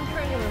yet? I'm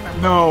trying to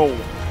remember. No.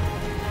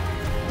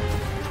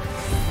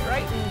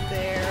 Right in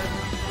there.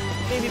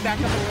 Maybe back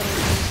up a little.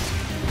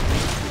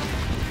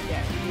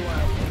 Yeah, you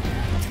want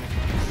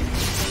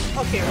to.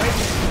 Okay, right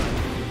there.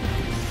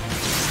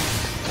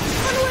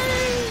 Run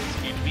away!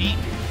 Can't beat.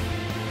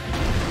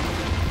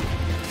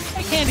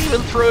 I can't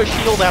even throw a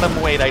shield at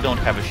him. Wait, I don't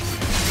have a shield.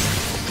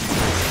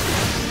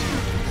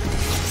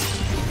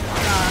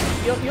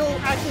 You'll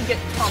actually get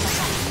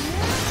tomahawk,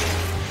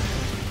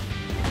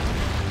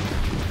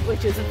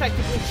 which is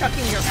effectively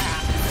chucking your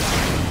ass.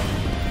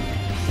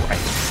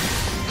 Right.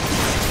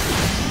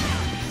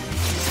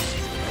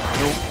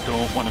 Nope,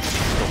 don't want to see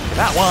still for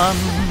that one.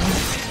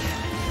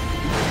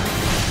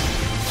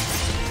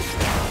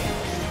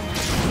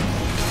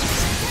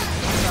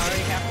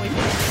 Sorry, halfway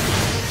through.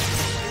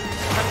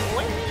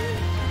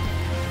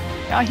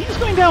 Yeah, he's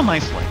going down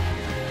nicely.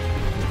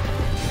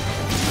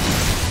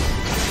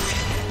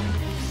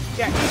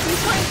 Yeah, if you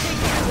try and take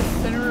care of the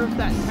center of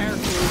that entire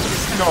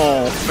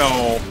group...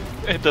 No,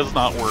 it does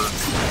not work.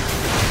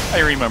 I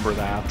remember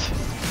that.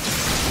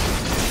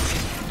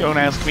 Don't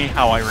ask me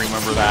how I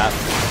remember that.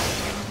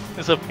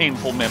 It's a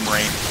painful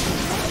memory.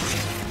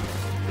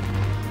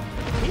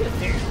 He is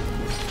there.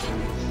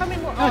 How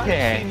many more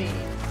Okay. do you need?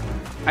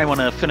 I want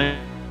to finish.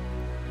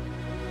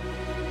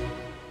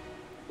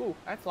 Ooh,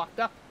 that's locked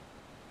up.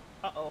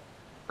 Uh-oh.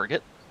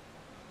 Forget.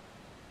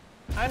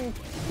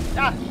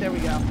 There we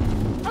go.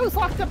 I was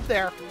locked up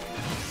there.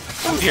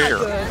 That was dear. not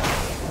good.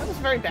 That was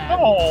very bad.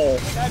 Oh,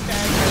 Bad.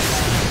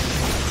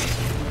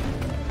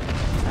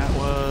 that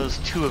was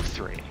 2 of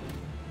 3. Of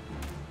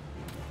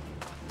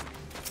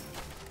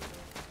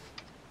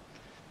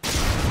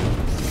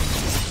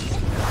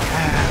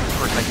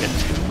course I get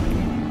 2.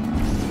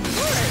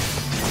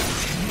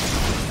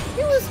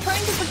 He was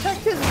trying to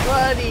protect his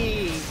butt,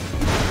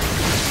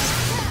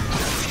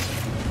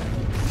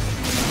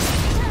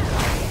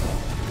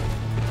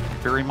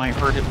 bury my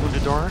heart at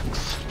Wounded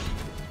Darks.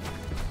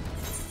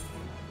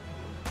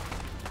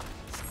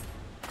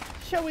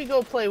 Shall we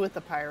go play with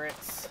the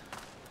pirates?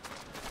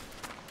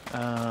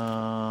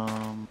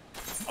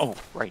 Oh,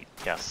 right,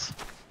 yes.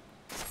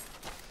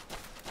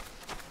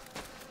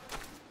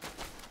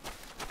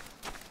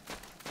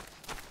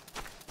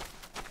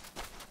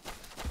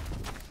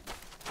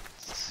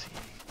 Let's see.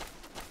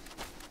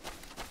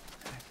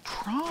 I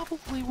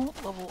probably won't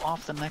level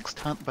off the next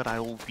hunt, but I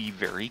will be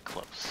very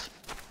close.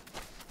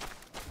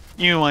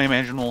 You, I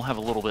imagine, will have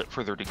a little bit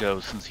further to go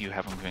since you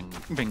haven't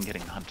been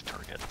getting hunt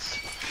targets.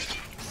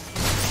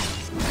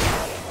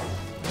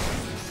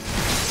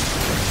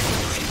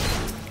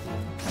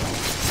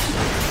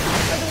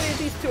 By the way,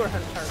 these two are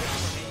hunt targets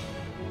for me.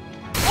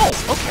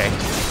 Oh, okay.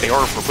 They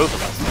are for both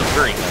of us. That's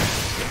very good.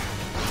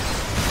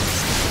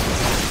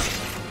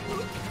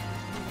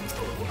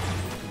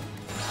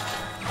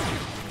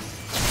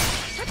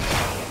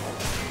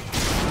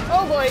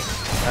 Oh boy!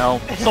 Well,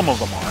 some of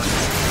them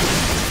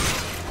are.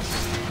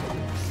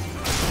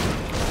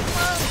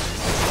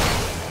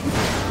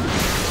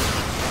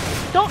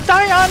 Don't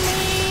die on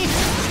me!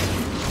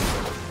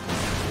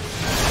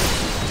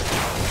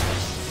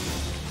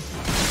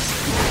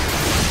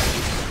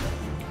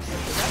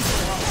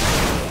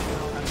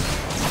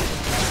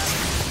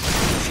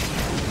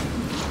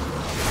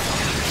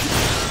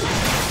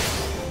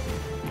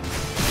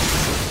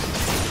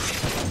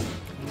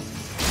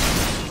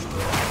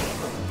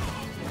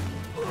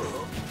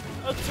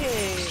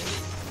 Okay.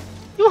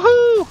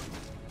 Woohoo!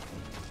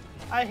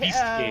 I Beast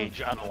have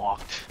Gauge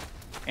unlocked.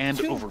 And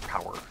two-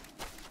 Overpower.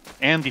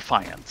 And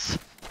Defiance.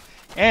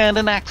 And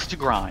an axe to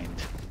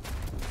grind.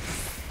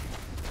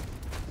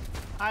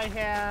 I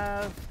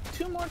have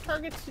 2 more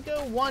targets to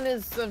go. One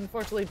is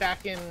unfortunately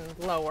back in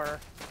lower.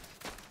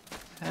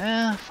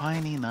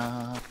 Fine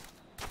enough.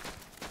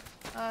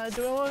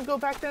 Do I want to go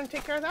back there and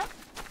take care of that?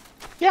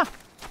 Yeah,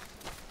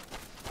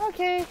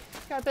 Okay.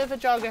 Got a bit of a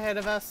jog ahead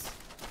of us.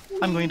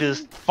 I'm going to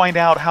find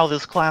out how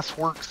this class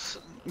works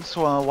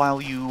so,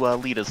 while you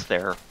lead us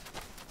there.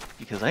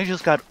 Because I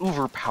just got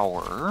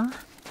Overpower.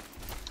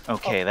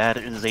 Okay, that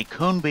is a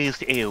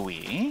cone-based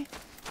AoE.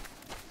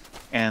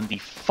 And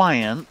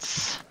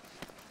Defiance.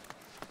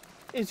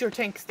 Is your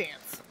tank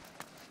stance?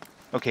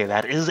 Okay,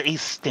 that is a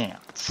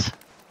stance.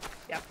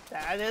 Yep,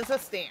 that is a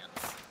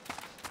stance.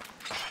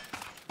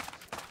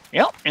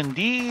 Yep,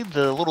 indeed,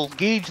 the little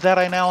gauge that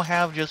I now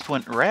have just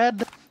went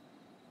red.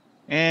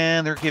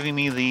 And they're giving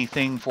me the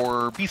thing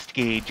for Beast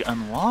Gauge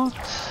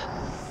unlocked.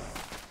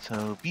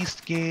 So,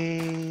 Beast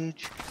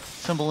Gauge.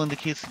 Symbol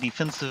indicates the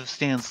defensive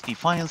stance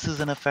Defiance is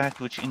in effect,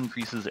 which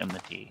increases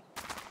enmity.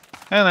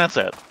 And that's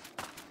it.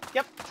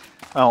 Yep.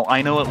 Oh,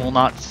 I know it will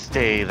not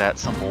stay that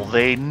simple.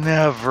 They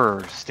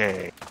never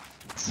stay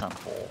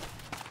simple.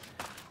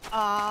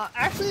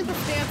 Actually the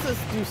stances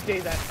do stay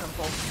that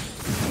simple.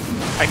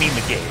 I mean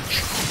the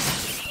gauge.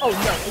 Oh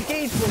no, the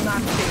gauge will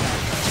not stay that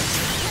simple.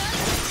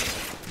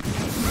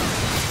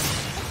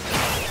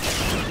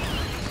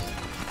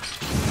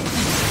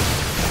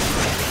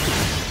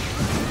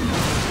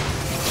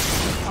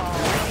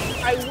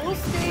 I will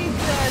state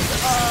that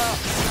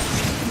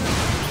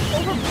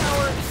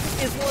Overpower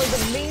is one of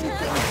the main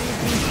things you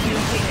use to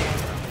maintain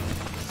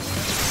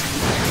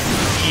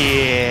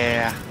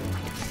Yeah.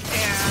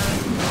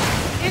 and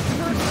it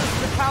versus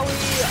the Pali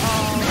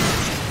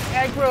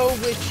aggro,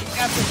 which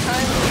at the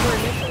time we were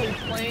initially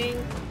playing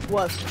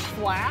was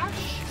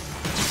Flash.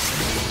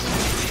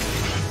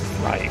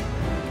 Right.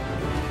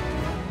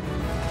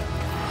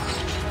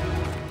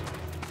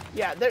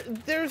 Yeah,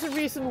 there's a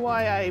reason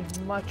why I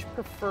much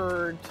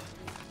preferred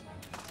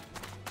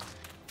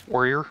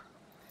Warrior?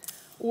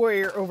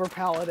 Warrior over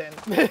Paladin.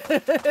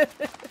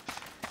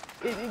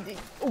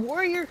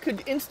 Warrior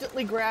could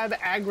instantly grab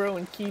aggro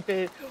and keep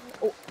it.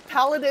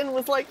 Paladin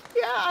was like,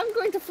 yeah, I'm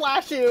going to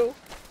flash you.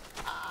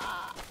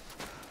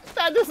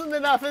 That isn't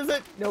enough, is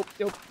it? Nope,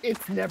 nope,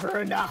 it's never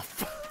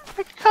enough.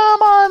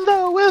 Come on,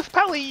 though, with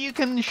Pally you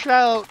can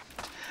shout.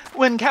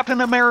 When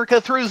Captain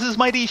America throws his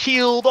mighty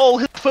shield, all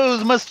his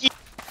foes must yield.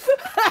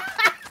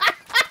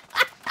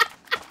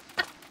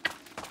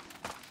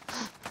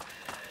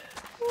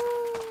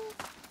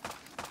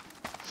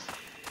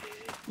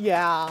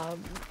 Yeah.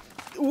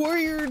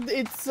 Warrior,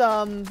 its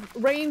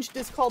ranged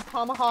is called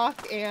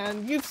Tomahawk,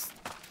 and you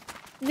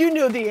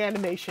know the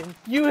animation.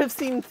 You have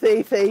seen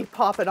Thay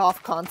pop it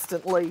off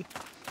constantly.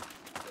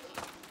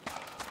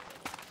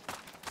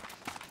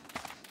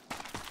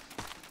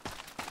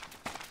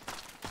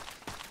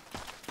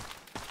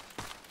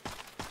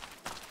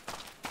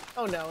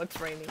 Oh no, it's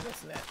raining,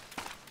 isn't it?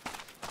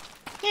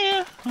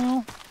 Yeah,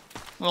 well,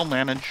 we'll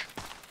manage.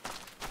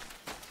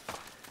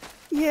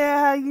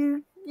 Yeah,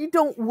 you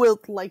don't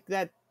wilt like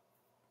that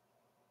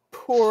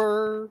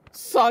poor,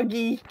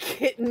 soggy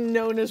kitten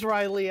known as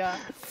Rylea.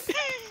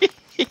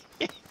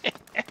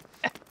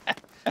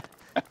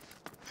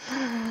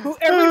 Who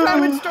every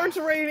time it starts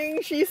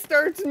raining, she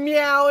starts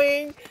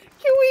meowing.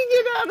 Can we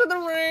get out of the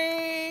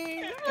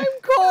rain? I'm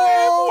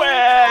cold.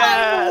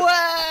 I'm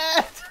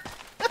wet.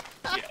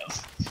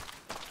 Yes.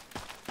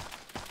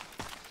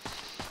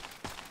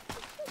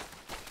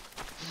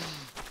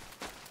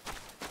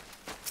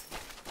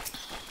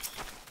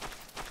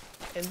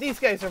 These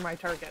guys are my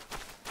target.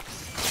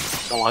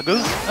 The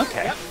luggos?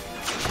 Okay. Yep.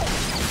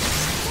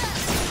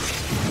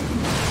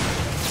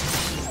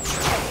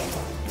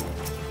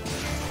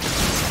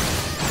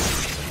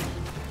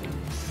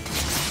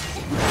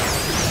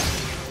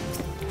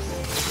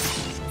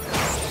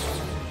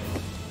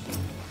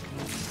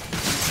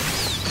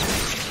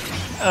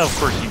 Of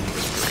course you need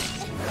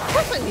 3. Of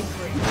course I need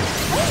 3.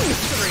 Only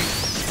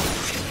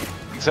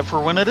 3. Except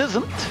for when it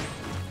isn't.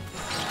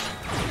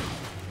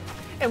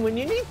 And when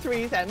you need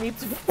 3, that means...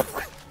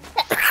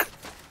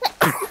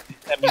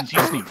 That means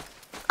you sneeze.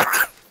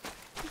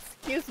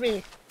 Excuse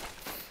me.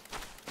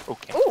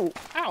 Okay. Oh,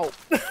 ow.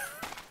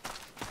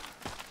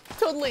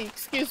 Totally,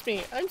 excuse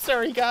me. I'm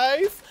sorry,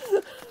 guys.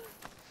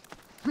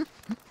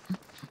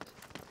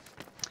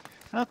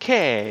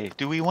 Okay,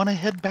 do we want to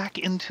head back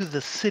into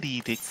the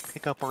city to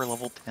pick up our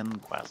level 10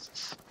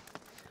 quests?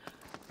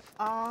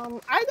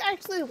 I'd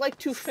actually like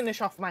to finish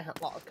off my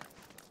hunt log.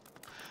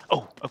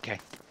 Oh,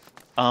 okay.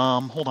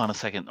 Hold on a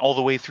second. All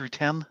the way through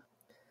 10?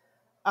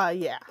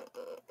 Yeah.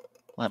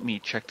 Let me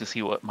check to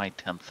see what my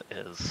 10th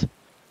is.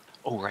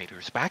 Oh, right, it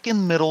was back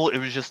in middle. It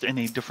was just in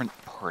a different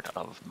part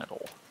of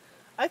middle.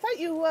 I thought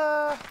you,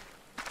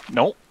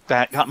 Nope,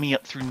 that got me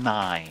up through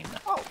 9.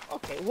 Oh,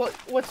 okay.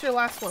 What's your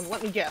last one?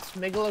 Let me guess.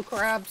 Megalo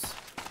crabs?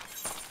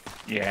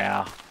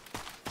 Yeah.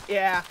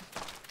 Yeah.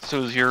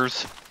 So is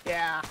yours?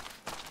 Yeah.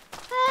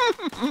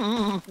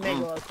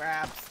 Megalo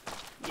crabs.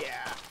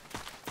 Yeah.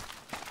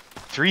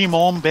 3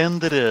 Mom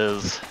Bend it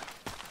is.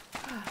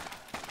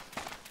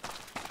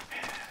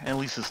 At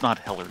least it's not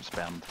Heller's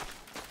Bend.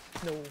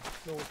 No,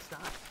 it's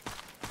not.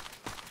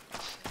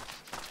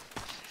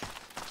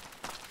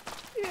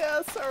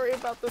 Yeah, sorry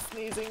about the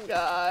sneezing,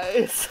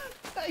 guys.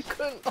 I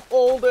couldn't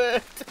hold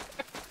it.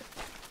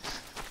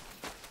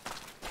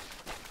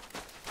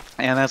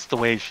 And that's the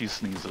way she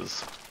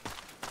sneezes.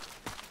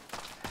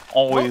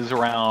 Always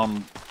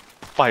around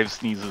 5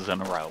 sneezes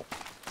in a row.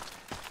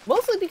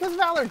 Mostly because of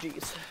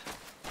allergies.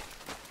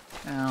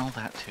 Well,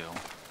 that too.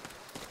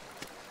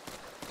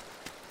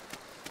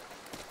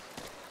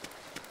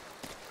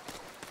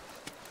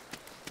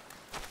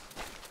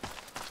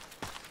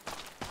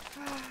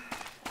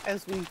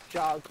 As we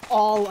jog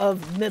all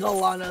of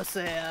middle on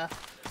Eorzea.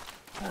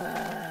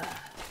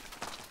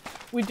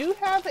 We do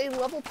have a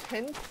level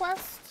 10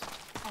 quest.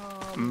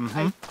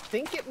 I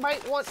think it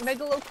might want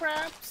Megalo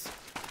crabs.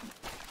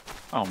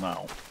 Oh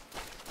no.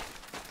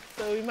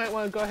 So you might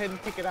want to go ahead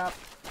and pick it up.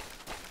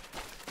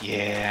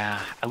 Yeah,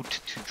 out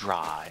to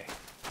dry.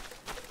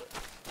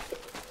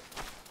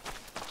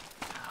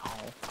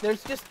 Ow.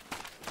 There's just...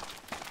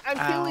 I'm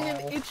feeling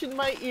an itch in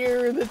my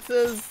ear that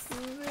says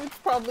it's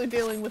probably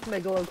dealing with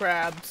Megalo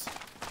crabs.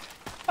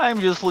 I'm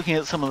just looking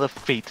at some of the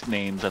fate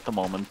names at the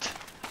moment.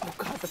 Oh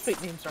god, the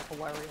fate names are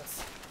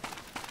hilarious.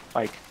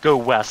 Like, Go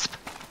Wesp.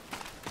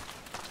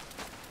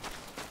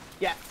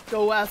 Yes,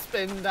 go Wesp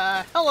and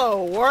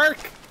hello,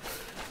 work!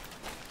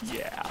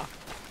 Yeah.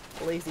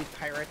 Lazy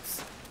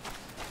pirates.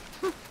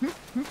 Ooh.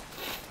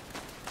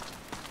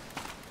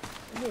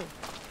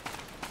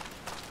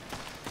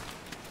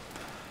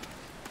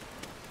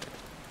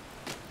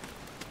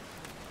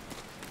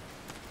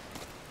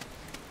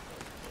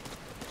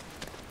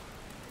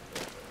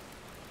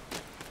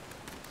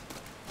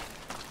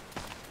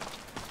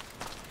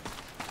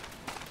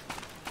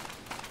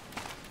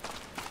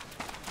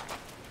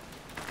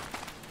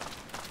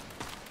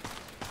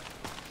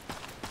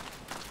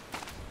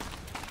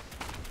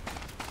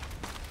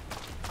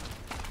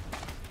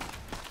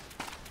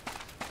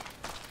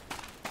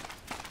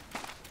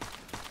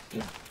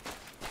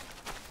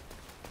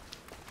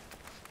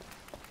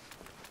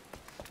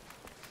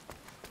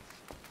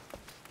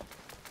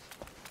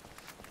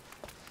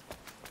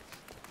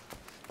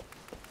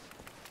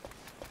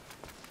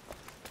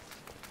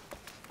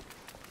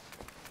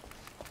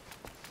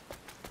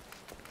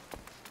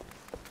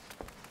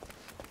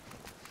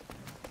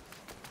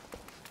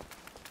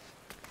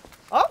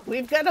 Oh,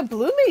 we've got a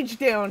blue mage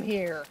down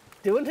here,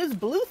 doing his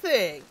blue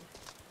thing.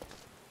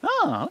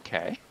 Oh,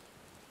 okay.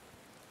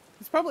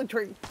 He's probably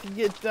trying to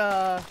get,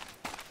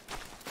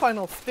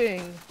 final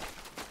sting.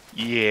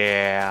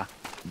 Yeah.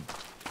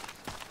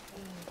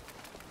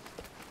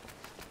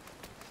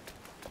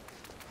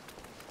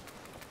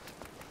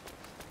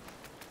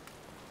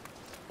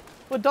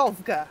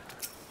 Wadolvka.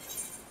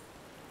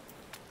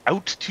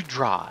 Out to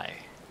dry.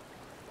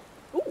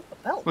 Ooh, a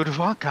belt.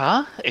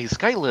 Udvaka, a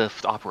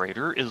skylift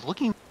operator, is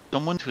looking for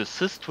someone to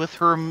assist with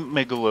her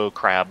megalo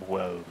crab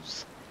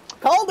woes.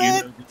 Called You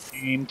it! know the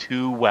game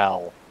too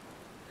well.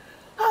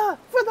 Ah,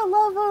 for the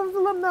love of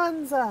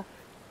Lominsa!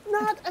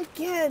 Not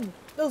again!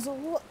 The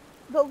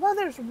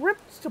leather's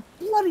ripped to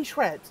bloody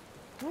shreds.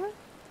 Huh?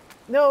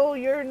 No,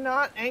 you're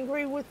not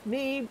angry with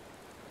me.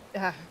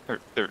 Yeah.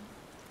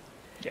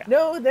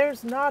 No,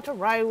 there's not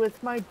awry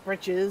with my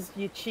breeches,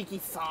 you cheeky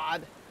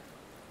sod.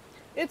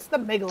 It's the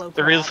megalo.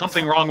 There is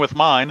something wrong with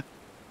mine.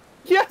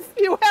 Yes,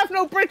 you have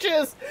no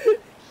breeches!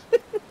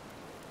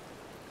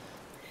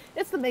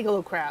 It's the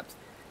megalo crabs.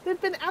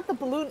 They've been at the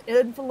balloon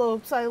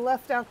envelopes I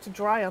left out to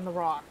dry on the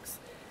rocks.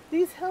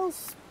 These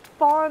hills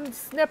spawned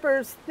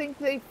snippers think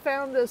they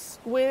found a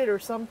squid or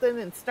something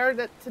and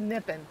started to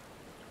nipping.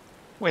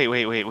 Wait.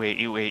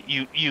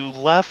 You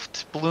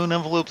left balloon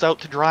envelopes out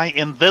to dry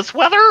in this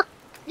weather?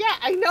 Yeah,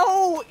 I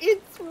know!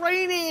 It's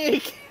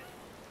raining!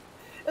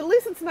 At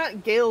least it's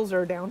not gales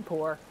or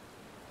downpour.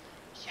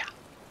 Yeah.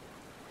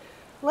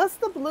 Less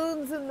the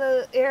balloons in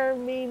the air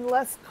mean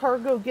less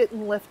cargo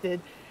getting lifted,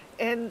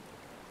 and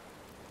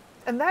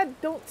that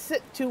don't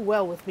sit too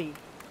well with me.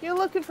 You're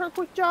looking for a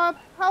quick job?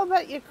 How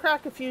about you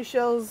crack a few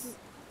shells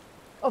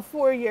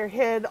before you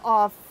head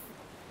off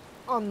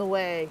on the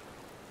way?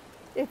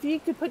 If you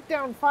could put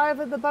down 5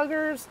 of the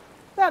buggers,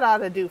 that ought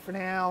to do for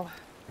now.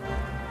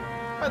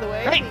 By the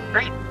way,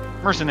 Great.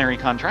 Mercenary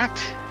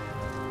contract.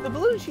 the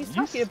balloons she's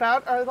talking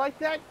about are like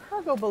that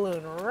cargo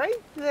balloon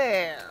right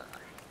there.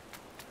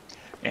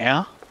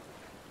 Yeah?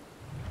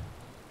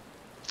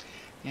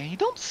 Yeah, you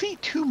don't see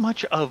too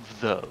much of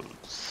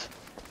those.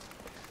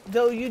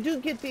 Though you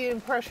do get the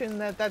impression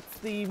that that's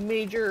the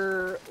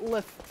major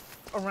lift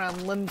around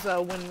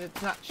Limsa when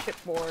it's not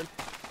shipboard.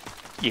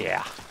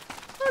 Yeah.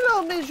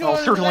 Hello, Ms.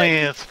 Well,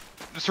 Jordan.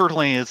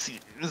 certainly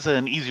it's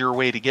an easier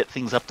way to get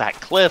things up that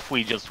cliff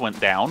we just went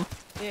down.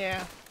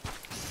 Yeah.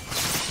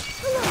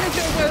 Hello, Ms.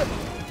 Jordan.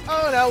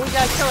 Oh no, we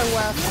got Killer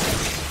West.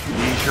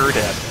 He sure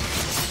did.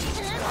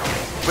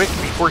 Quick,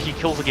 before he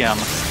kills again.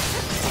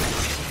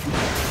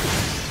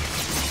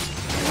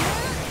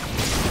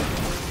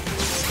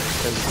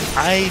 Because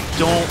I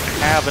don't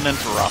have an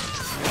interrupt.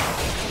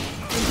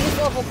 And he's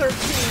level 13.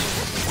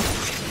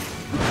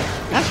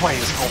 That's why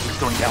his health is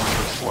going down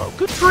so slow.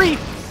 Good grief!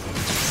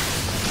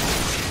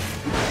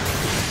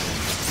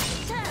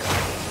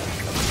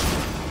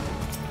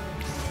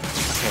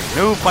 Okay,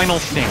 no final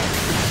sting.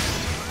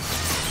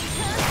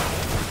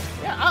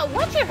 Yeah,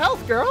 what's your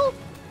health, girl?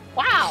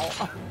 Wow.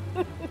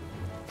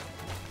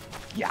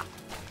 Yeah.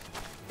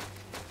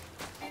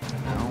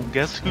 Now,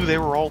 guess who they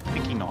were all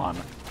picking on?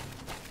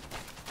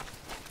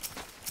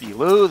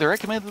 Below the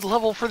recommended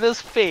level for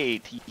this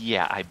fate.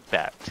 Yeah, I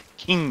bet.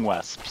 King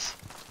Wesps.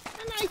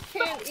 And I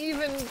can't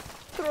even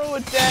throw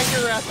a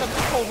dagger at them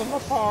to pull them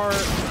apart.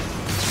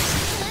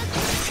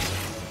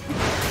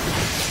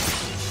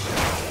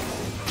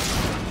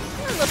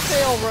 I'm a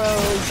fail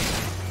rogue.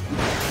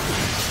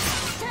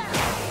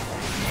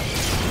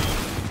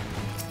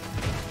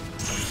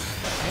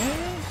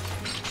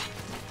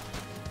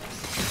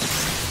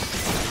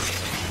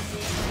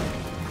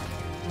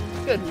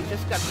 Good, we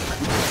just got the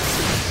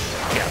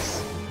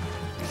Yes.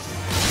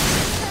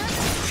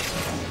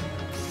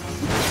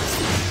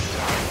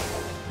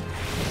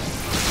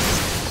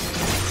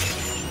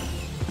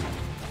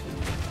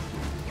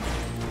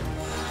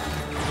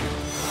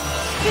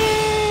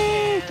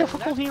 Yay!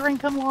 Difficulty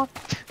rank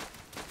unlocked.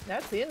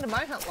 That's the end of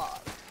my hunt log.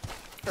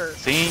 For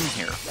Same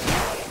here.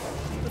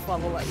 this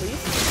level, at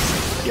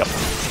least. Yep.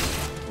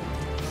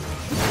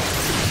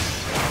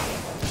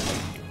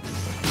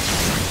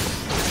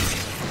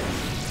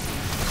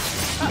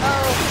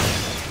 Uh-oh.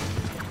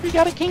 We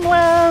got a King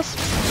Wesp!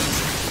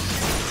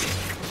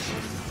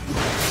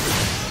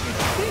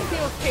 It'd be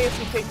okay if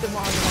we take them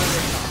on one at a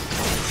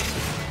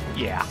time.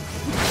 Yeah.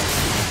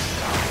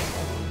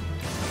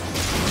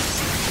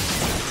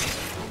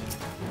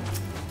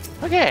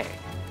 Okay.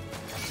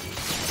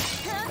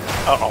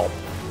 Uh-oh.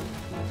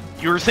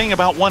 You were saying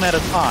about one at a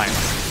time.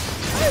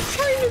 I was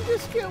trying to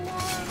just get one.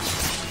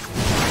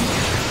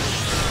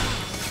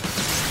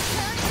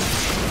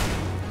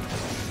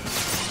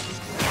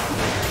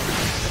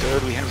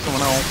 Good, we have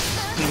someone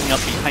else cleaning up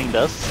behind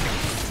us.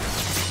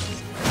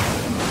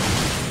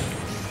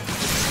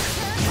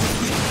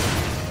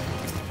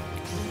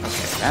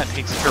 Okay, that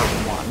takes care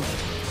of one.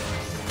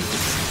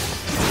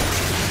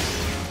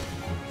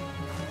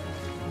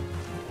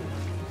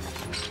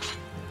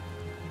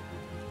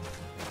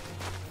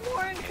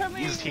 More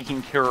incoming. He's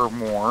taking care of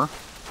more.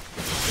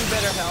 You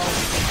better help.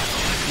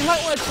 You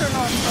might want to turn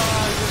on your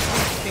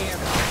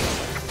stand.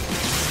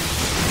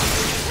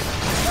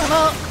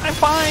 No, I'm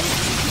fine.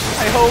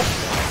 I hope.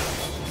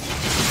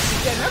 You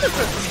get another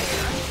person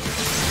here.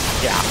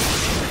 Yeah.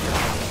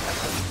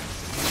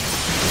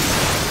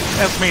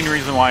 That's the main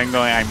reason why I'm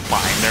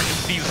fine.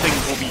 These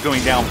things will be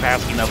going down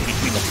fast enough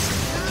between them.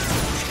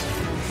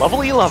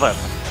 Level 11.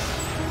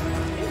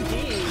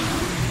 Indeed.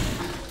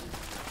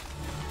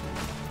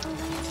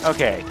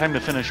 Okay, time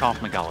to finish off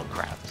Megalo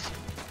crabs.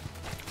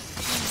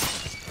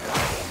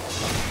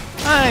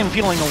 I'm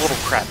feeling a little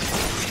crabby.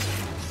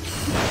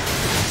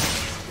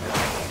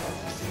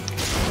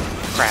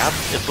 Crab,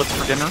 if what's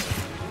for dinner?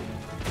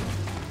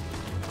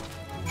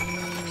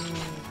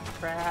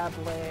 Crab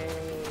legs.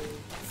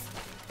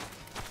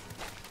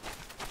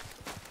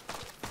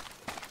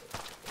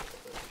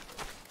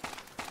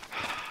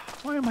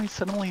 Why am I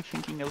suddenly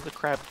thinking of the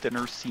crab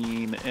dinner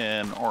scene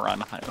in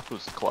Oran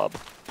Host Club?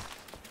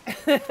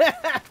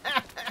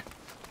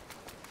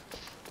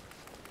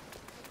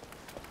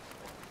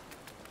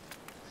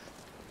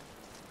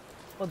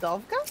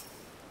 Ladovka?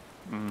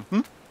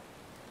 Mm-hmm.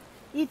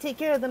 You take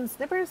care of them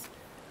snippers?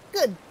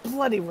 Good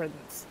bloody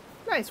riddance.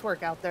 Nice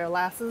work out there,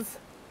 lasses.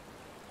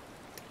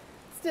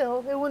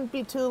 Still, it wouldn't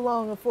be too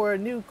long before a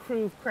new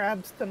crew of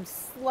crabs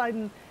comes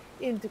sliding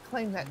in to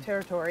claim that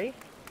territory.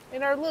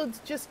 And our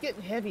load's just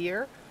getting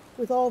heavier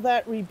with all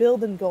that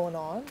rebuilding going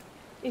on.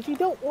 If you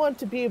don't want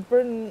to be a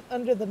burden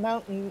under the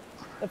mountain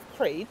of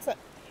crates,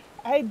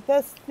 I'd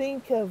best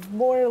think of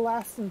more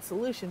lasting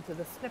solution to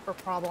the snipper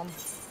problem.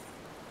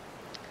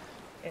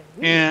 And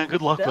Yeah,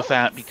 good luck with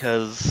that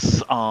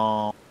because,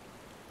 man,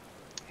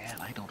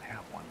 I don't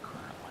have one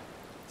currently.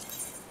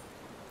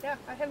 Yeah,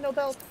 I have no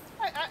belt.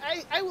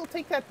 I will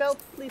take that belt,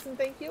 please and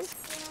thank you.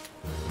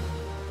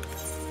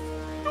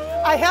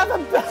 I have a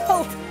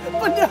belt,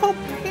 but no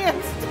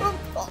pants to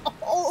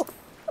pull.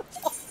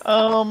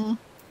 I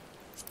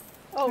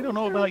don't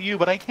know about you,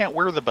 but I can't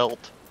wear the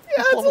belt.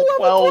 Yeah, it's level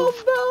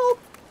 12 belt.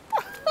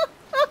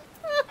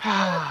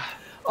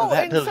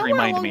 That does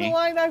remind along me. The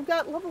line, I've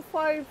got level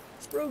 5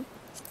 rogue.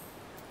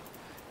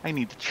 I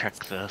need to check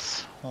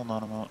this. Hold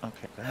on a moment.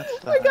 Okay, that's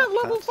that. I got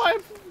level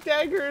 5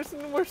 daggers,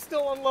 and we're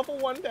still on level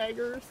 1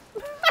 daggers.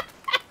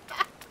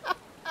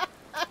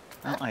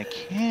 Well, I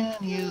can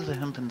use a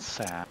hempen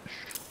sash.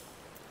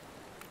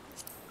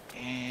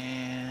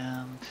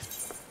 And...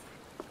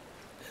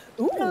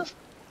 Ooh!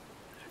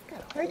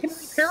 I can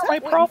repair my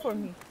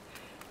problem.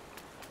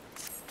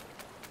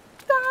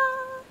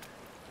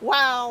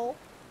 Wow!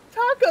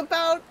 Talk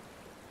about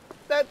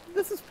that.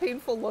 This is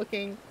painful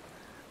looking.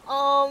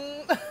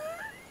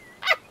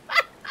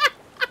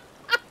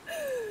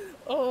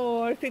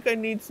 Oh, I think I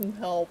need some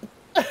help.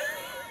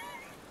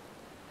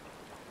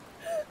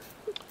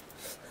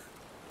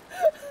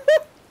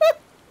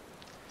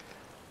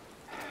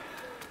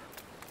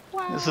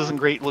 Wow. This isn't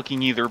great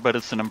looking either, but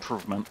it's an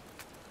improvement.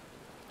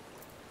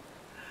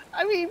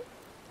 I mean,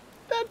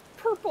 that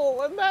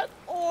purple and that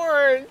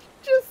orange,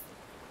 just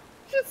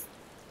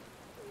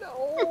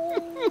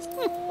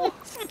no.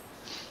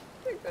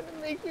 They're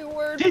gonna make me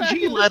wear. Did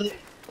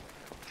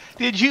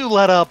you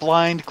let a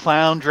blind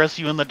clown dress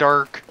you in the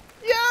dark?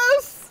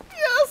 Yes,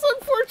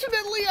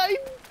 unfortunately I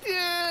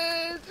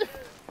did.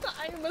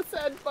 I am a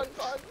sad bun.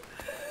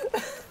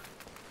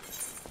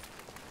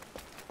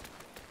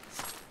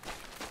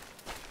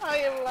 I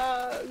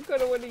am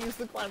gonna want to use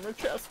the glamour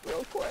chest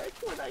real quick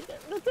when I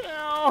get into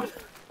town.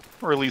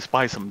 Or at least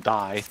buy some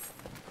dye.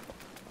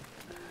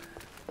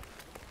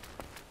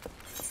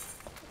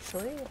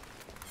 Actually,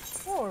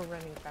 while we're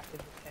running back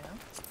into town.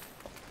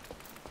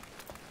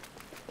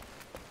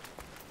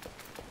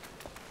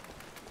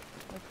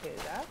 Okay,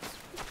 that's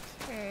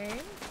 10.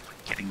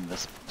 Getting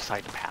this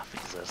side path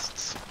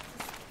exists.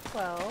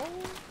 12,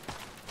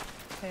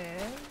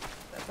 10,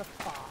 that's a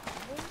 5,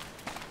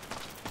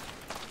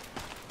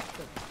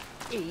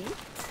 that's 8,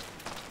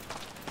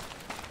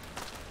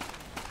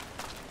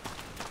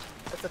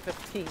 that's a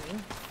 15,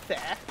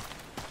 there.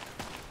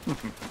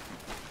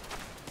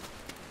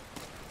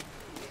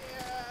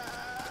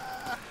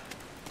 Yeah.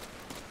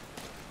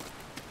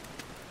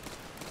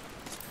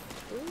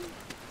 Ooh.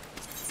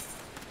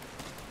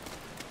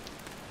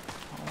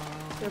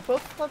 They're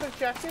both leather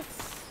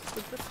jackets,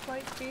 so this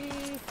might be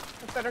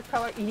a better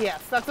color.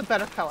 Yes, that's a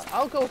better color.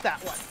 I'll go with that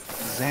one.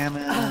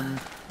 Examine.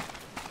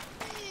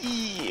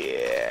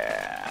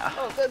 Yeah.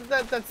 Oh,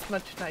 that's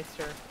much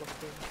nicer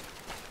looking.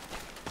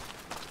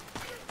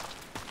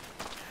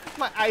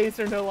 My eyes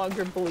are no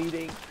longer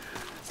bleeding.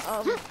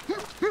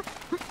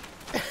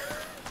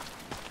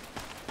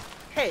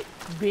 Hey,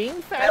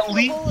 being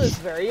fashionable is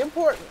very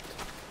important.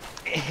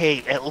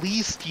 Hey, at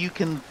least you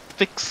can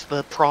fix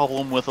the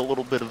problem with a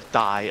little bit of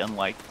dye,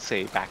 unlike,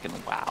 say, back in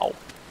WoW,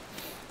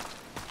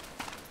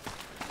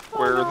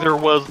 where there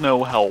was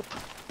no help.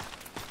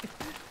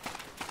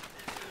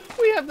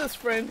 We have this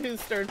friend who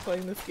started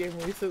playing this game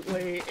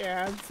recently,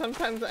 and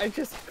sometimes I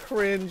just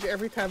cringe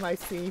every time I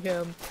see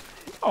him.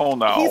 Oh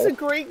no. He's a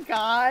great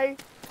guy,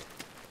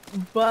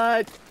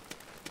 but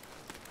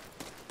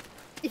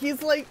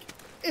he's like,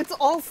 it's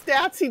all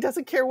stats. He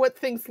doesn't care what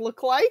things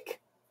look like.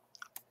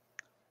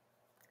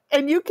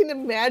 And you can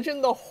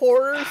imagine the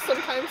horrors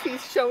sometimes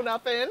he's shown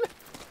up in.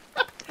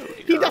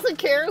 He doesn't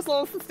care as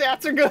long as the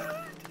stats are good.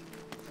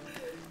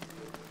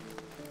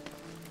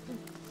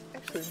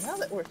 Actually, now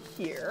that we're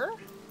here...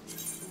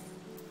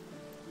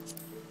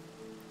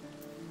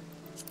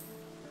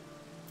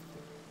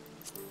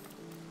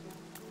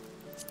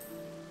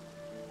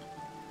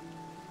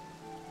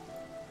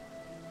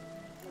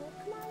 Oh,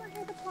 come on, I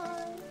had to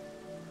climb.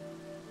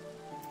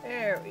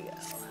 There we go.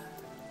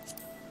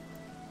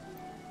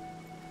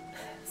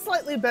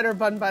 Slightly better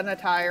bun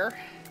attire.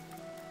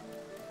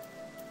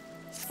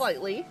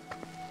 Slightly.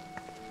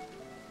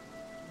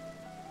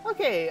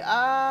 Okay,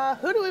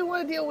 who do we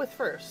want to deal with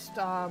first?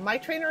 My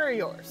trainer or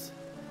yours?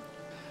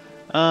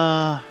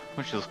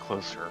 Which is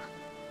closer?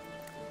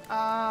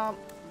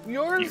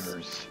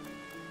 Yours?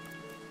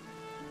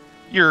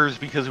 Yours,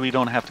 because we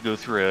don't have to go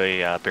through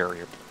a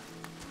barrier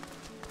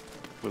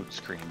load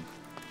screen.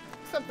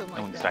 Something like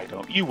that. At least I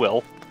don't. You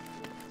will.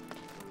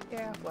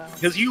 Yeah, well.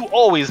 Because you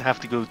always have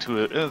to go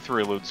to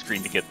through a load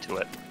screen to get to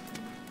it.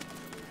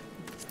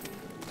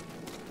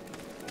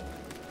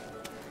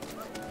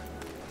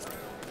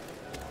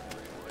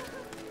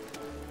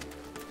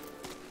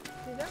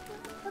 You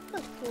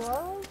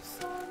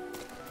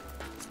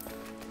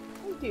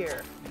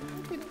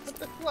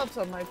gloves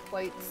on my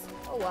plates.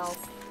 Oh well.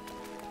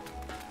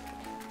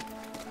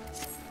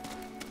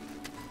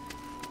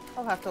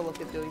 I'll have to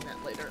look at doing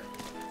that later.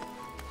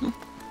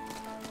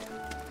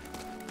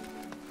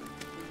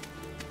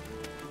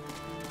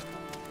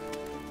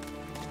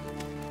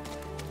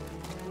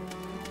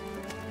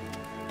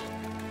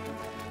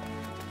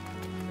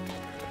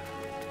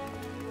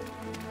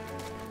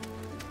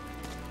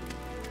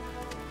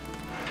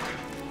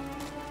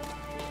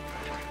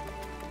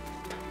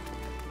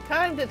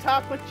 Time to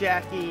talk with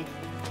Jackie.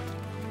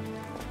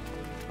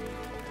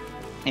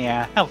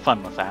 Yeah, have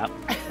fun with that.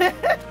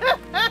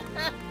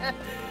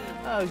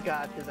 Oh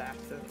god, his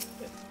accent.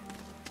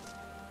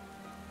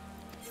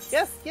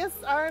 Yes, yes,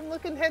 I'm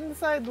looking head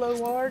inside, Low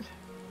Lord.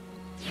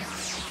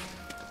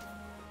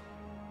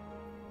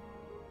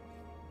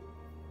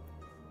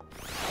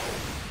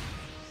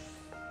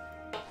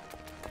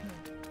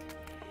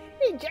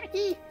 Hey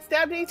Jackie,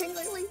 stabbed anything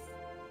lately?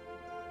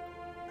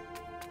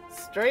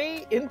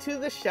 Stray into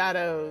the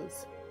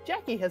shadows.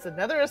 Jackie has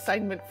another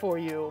assignment for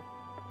you.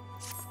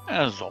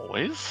 As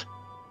always.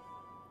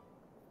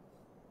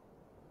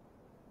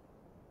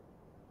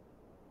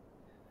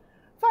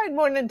 Fine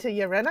morning to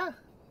you, Renna.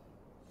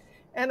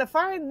 And a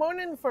fine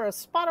morning for a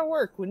spot of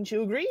work, wouldn't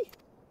you agree?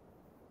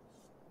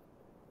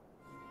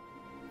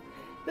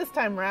 This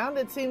time round,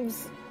 it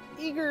seems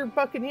eager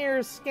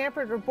buccaneers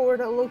scampered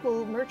aboard a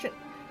local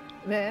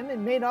merchantman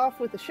and made off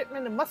with a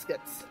shipment of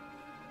muskets.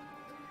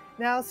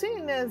 Now,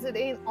 seeing as it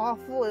ain't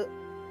lawful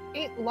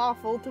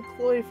to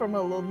cloy from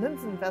a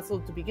Lominsan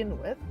vessel to begin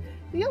with,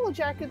 the Yellow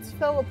Jackets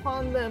fell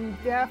upon them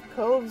daft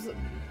coves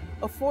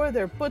afore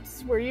their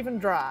boots were even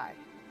dry.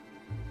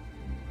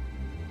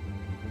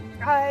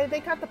 Aye, they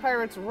caught the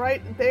pirates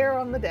right there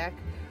on the deck,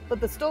 but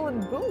the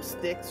stolen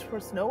boomsticks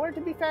was nowhere to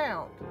be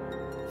found.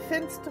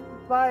 Fenced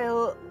by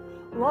a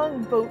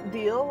longboat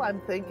deal,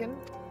 I'm thinking.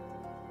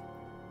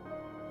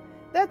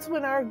 That's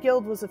when our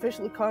guild was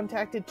officially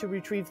contacted to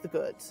retrieve the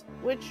goods,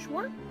 which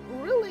weren't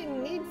really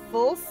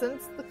needful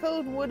since the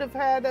code would have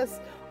had us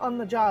on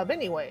the job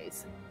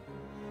anyways.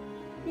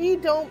 Ye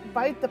don't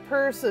bite the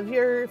purse of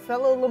your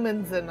fellow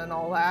Lominsan and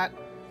all that.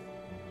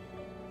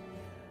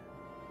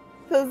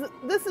 So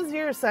this is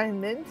your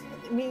assignment,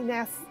 me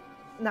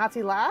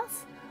naughty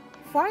lass.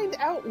 Find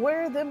out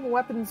where them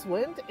weapons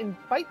went and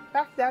bite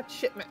back that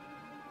shipment.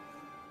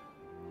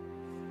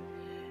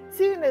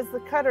 Seeing as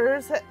the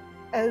cutters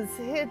as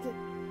hit...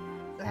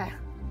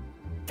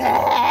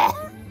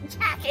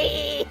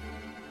 Jackie!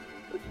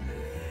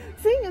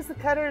 Seeing as the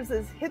cutters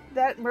as hit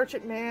that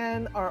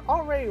merchantman are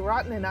already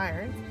rotten in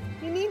irons,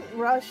 you needn't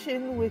rush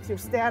in with your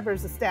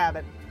stabbers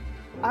a-stabbing.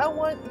 I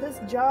want this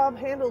job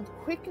handled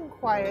quick and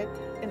quiet,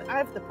 and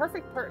I've the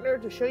perfect partner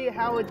to show you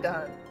how it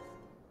done.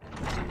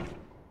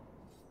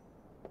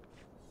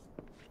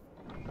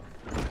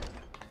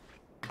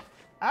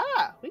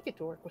 Ah, we get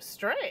to work with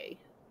Stray.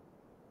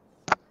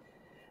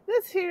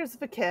 This here's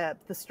Vakeb,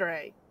 the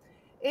Stray.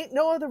 Ain't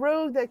no other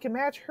rogue that can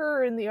match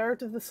her in the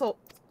art of the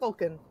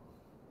skulkin'.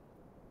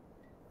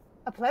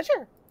 A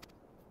pleasure.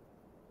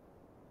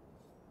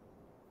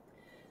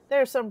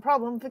 There's some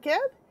problem,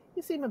 Vakeb.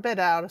 You seem a bit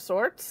out of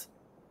sorts.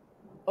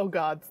 Oh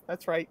god,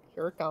 that's right.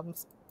 Here it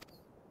comes.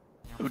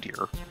 Oh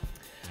dear.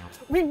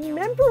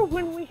 Remember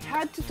when we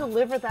had to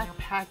deliver that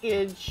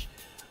package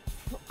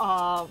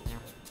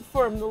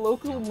from the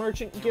local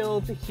merchant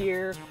guild to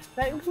here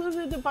that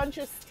included a bunch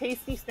of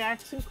tasty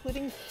snacks,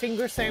 including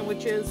finger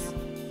sandwiches?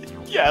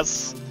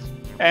 Yes.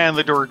 And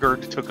the door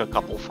guard took a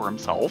couple for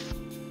himself.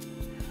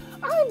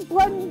 I'm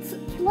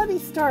bloody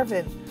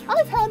starving.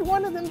 I've had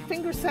one of them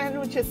finger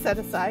sandwiches set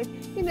aside.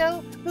 You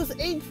know, those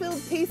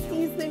egg-filled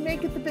pasties they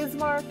make at the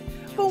Bismarck.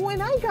 But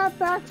when I got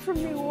back from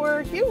New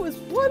York, it was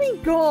bloody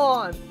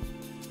gone.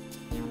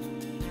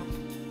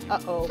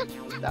 Uh-oh.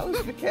 That was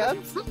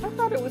Vakeb's? I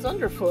thought it was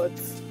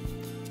Underfoot's.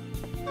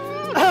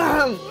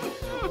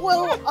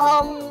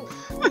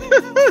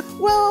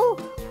 Well,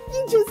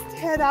 you just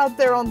head out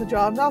there on the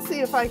job, and I'll see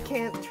if I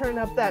can't turn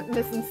up that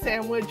missing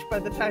sandwich by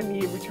the time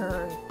you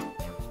return.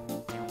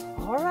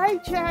 All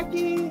right,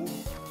 Jackie.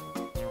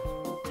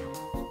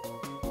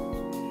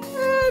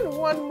 And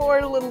one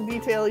more little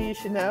detail you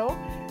should know.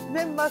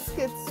 Them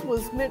muskets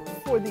was meant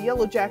for the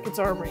Yellow Jackets'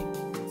 armory.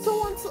 So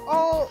once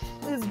all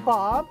is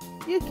bob,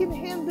 you can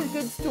hand the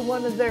goods to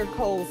one of their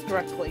culls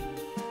directly.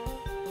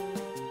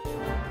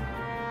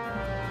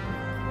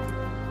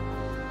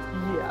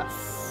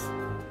 Yes.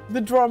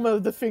 The drama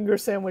of the finger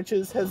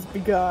sandwiches has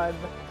begun.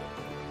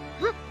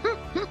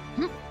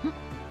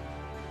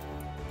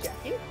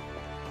 Jackie?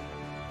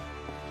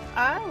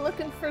 I'm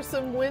looking for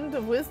some wind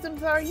of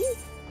wisdoms, are you?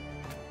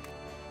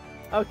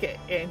 Okay,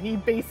 and he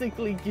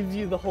basically gives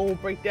you the whole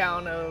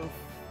breakdown of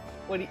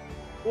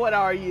what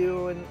are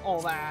you and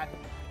all that.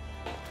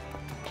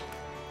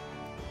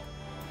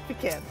 We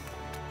can.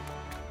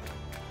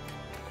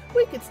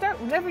 We could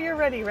start whenever you're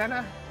ready,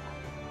 Renna.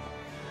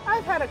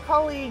 I've had a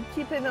colleague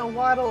keeping a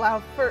waddle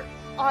out for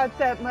odd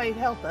that might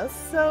help us,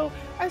 so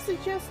I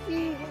suggest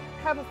you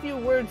have a few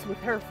words with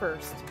her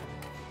first.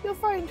 You'll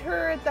find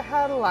her at the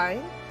Howdah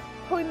line,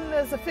 pointing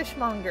as a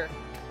fishmonger.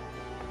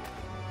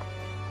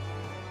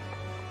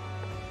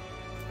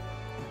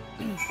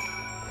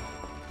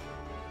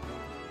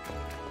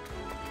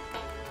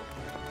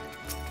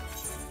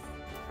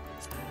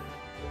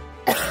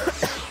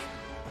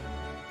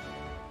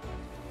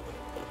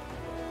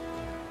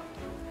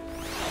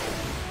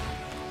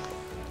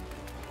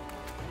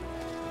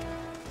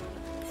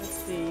 Let's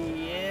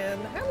see,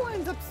 and the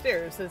headline's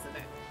upstairs, isn't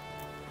it?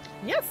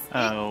 Yes,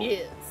 Oh. it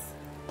is.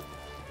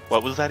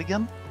 What was that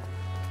again?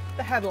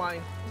 The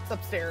headline. It's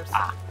upstairs.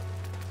 Ah.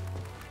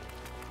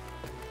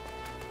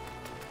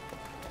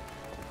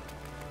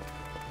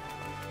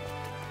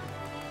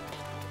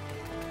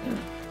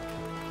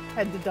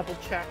 Had to double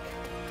check.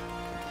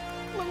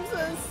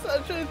 Limsa is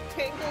such a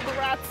tangled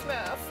rat's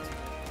nest.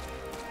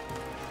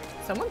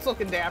 Someone's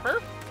looking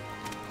dapper.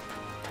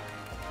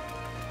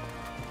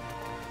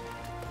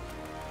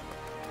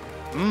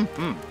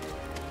 Mm-hmm.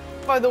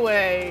 By the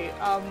way,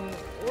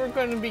 we're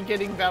going to be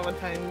getting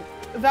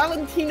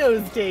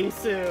Valentino's Day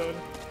soon.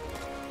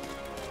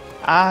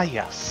 Ah,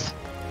 yes.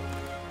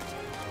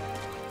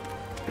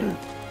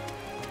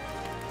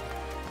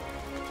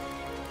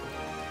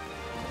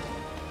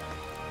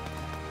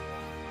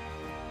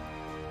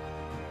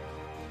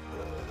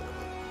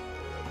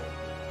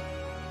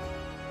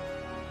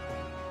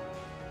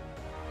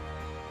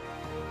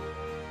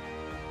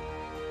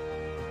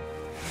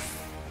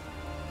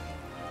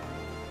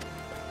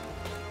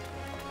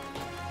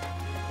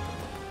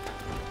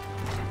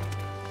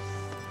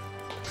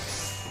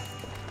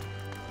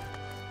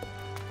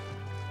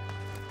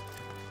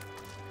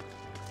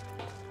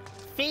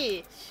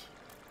 Fish.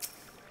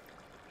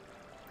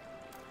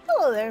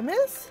 Hello there,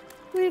 miss.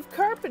 We've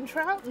carp and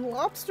trout and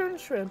lobster and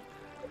shrimp.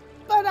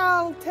 But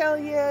I'll tell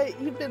you,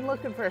 you've been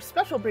looking for a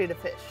special breed of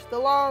fish. The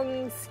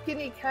long,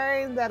 skinny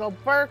kind that'll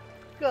bark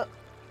put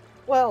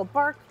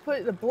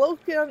a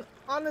bloke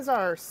on his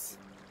arse.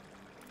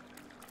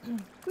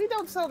 We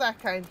don't sell that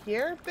kind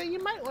here, but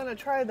you might want to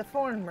try the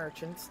foreign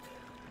merchants.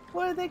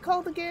 What are they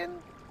called again?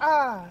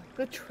 Ah,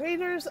 the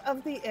Traders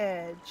of the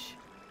Edge.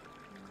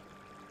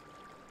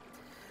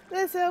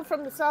 They sail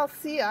from the South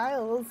Sea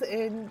Isles,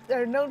 and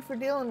they're known for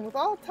dealing with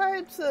all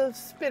types of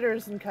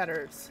spitters and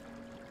cutters.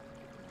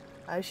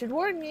 I should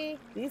warn ye,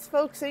 these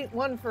folks ain't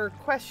one for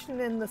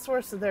questioning the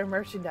source of their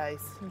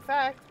merchandise. In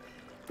fact,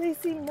 they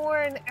seem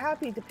more than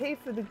happy to pay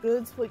for the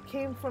goods what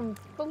came from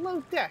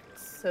below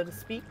decks, so to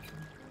speak.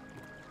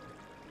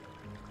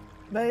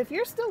 But if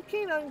you're still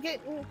keen on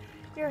getting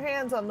your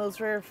hands on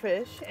those rare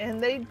fish,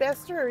 and they'd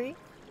best hurry,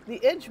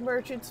 the Edge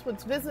merchants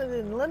what's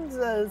visiting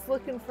Limsa is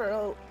looking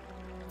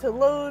to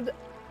load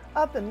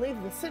up and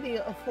leave the city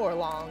afore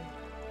long.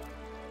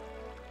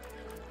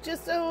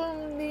 Just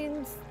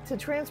means to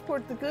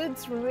transport the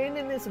goods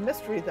remaining is a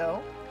mystery,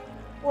 though.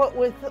 What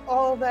with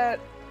all that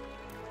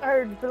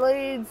our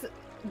blades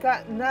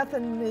got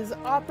nothing in his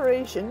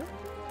operation.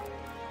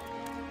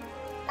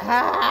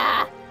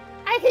 Ah!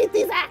 I hate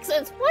these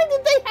accents! Why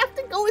did they have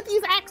to go with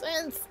these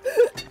accents?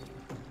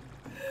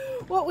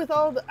 What with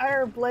all the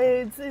our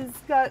blades is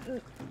got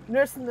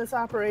nursing this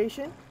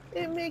operation,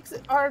 it makes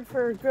it hard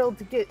for a girl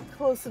to get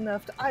close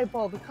enough to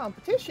eyeball the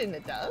competition,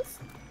 it does.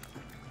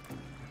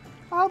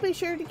 I'll be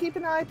sure to keep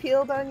an eye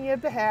peeled on your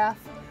behalf,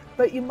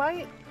 but you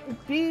might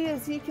be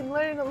as you can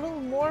learn a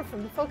little more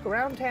from the folk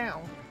around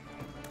town.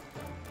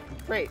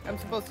 Great, I'm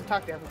supposed to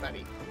talk to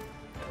everybody.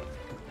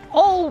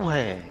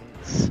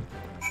 Always.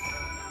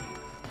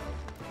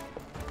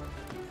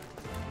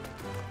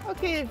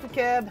 Okay, the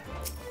cab.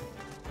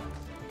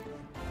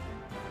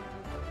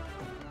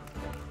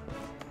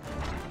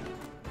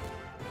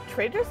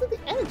 Traders of the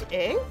Edge,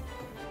 eh?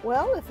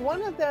 Well, if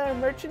one of the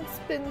merchants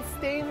been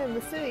staying in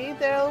the city,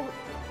 then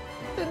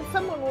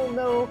someone will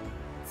know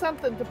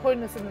something to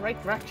point us in the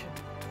right direction.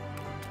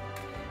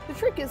 The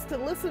trick is to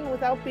listen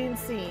without being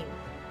seen.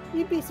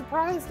 You'd be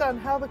surprised on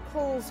how the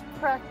Coles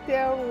crack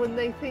down when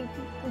they think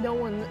no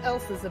one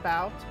else is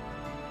about.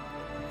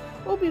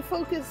 We'll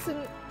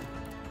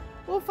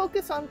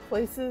focus on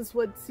places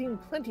what seem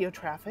plenty of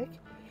traffic.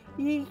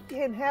 Ye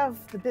can have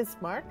the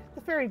Bismarck,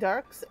 the Fairy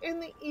Darks,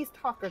 and the East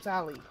Hawker's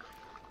Alley.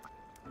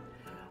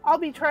 I'll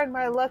be trying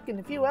my luck in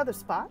a few other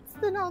spots,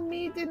 then I'll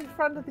meet in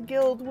front of the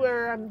guild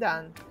where I'm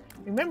done.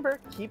 Remember,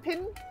 keep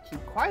hidden,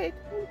 keep quiet,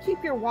 and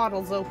keep your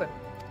wattles open.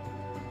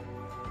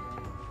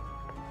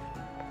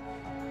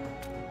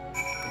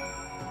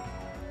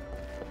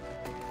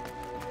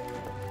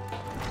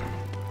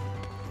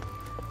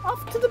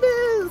 Off to the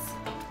biz!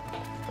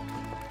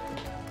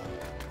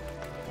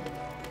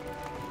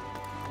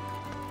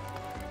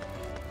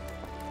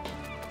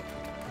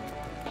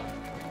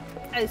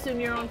 I assume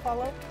you're on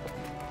follow?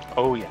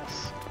 Oh,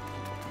 yes.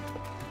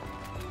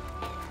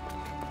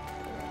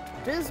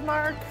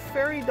 Bismarck,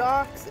 Ferry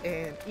Docks,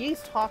 and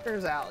East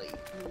Hawker's Alley.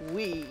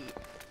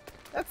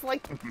 That's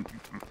like the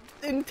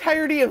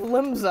entirety of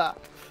Limsa.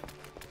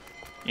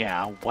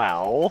 Yeah,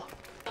 well.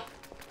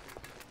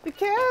 The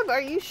cab,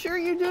 are you sure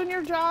you're doing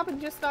your job and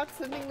just not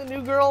sending the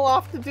new girl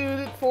off to do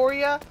it for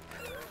you?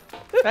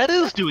 That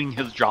is doing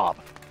his job.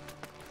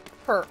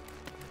 Her.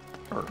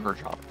 Her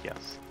job,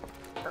 yes.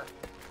 Her.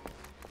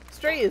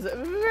 Stray is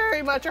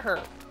very much a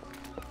her.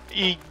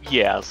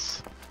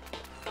 Yes.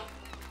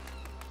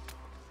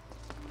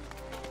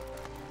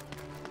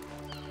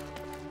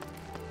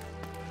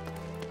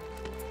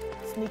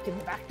 sneak in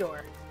the back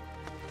door.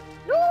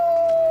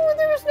 No,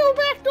 there's no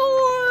back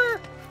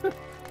door!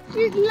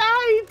 It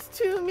lied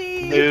to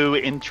me! No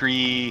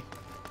entry.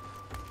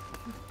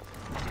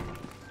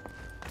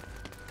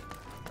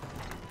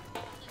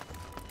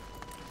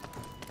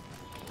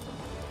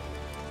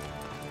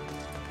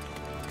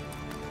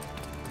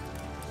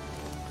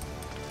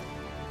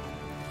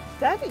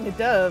 Diving a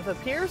dove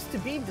appears to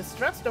be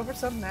distressed over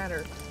some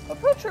matter.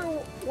 Approach her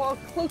while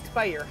cloaked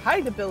by your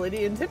hide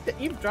ability and attempt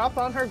to eavesdrop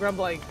on her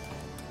grumbling.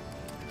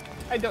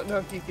 I don't know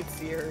if you can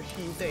see her.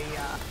 She's a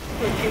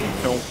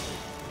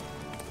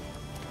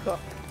cook.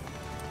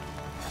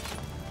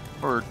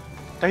 Or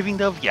diving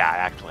dove? Yeah,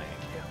 actually.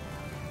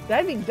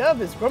 Diving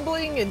dove is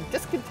grumbling in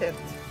discontent.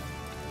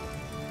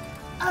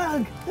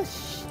 Ugh,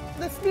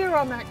 the sneer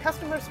on that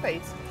customer's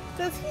face.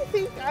 Does he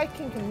think I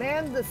can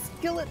command the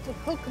skillet to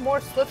cook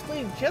more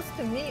swiftly just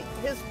to meet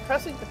his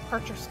pressing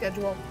departure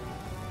schedule?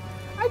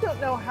 I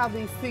don't know how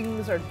these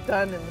things are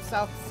done in the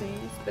South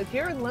Seas, but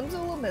here in Limsa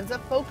Lominsa,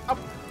 folk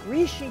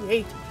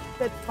appreciate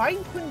that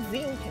fine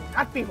cuisine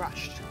cannot be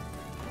rushed.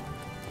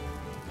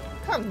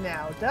 Come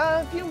now,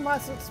 Dove, you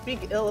mustn't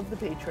speak ill of the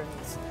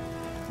patrons.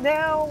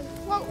 Now,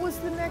 what was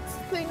the next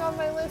thing on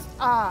my list?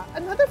 Ah,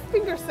 another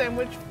finger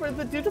sandwich for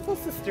the dutiful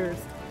sisters.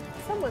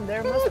 Someone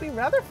there must be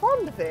rather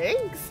fond of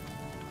eggs.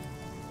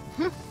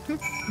 And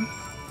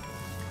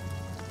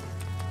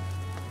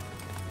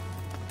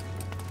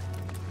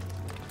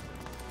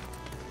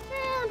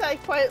I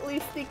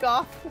quietly sneak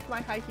off with my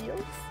high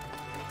heels.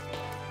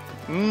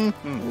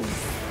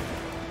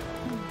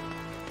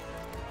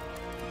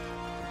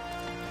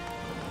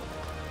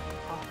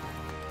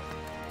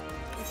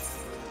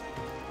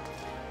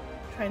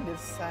 Trying to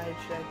decide,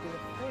 should I do the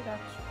freight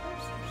ops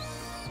first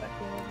or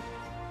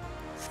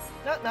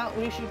second? No,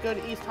 we should go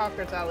to East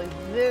Hawker's Alley,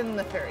 then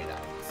the ferry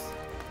docks.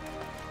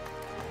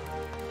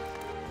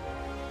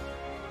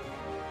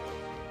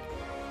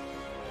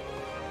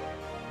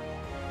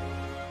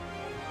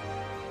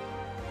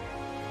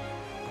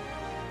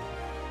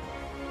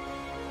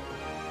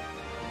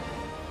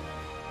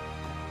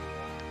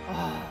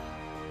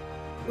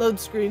 Load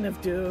screen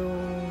of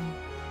doom.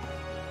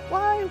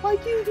 Why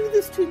do you do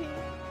this to me?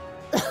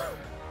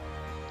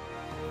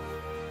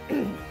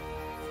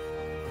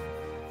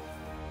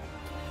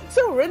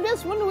 So,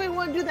 Rindes, when do we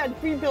want to do that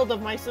rebuild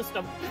of my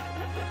system?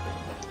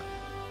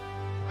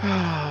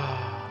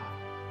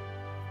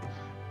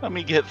 Let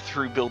me get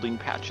through building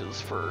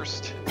patches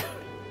first.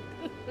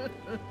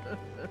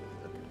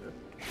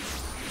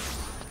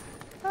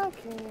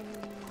 Okay.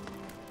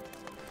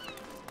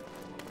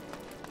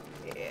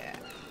 Yeah,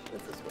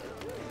 this is what.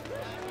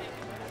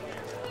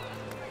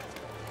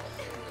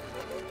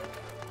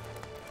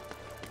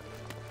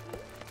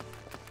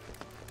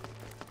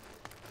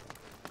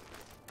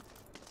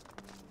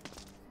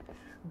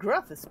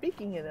 Gruff is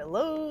speaking in a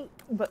low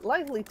but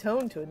lively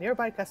tone to a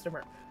nearby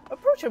customer.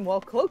 Approach him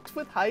while cloaked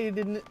with hide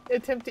and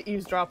attempt to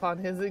eavesdrop on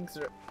his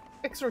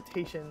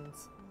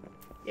exhortations.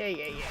 Yeah.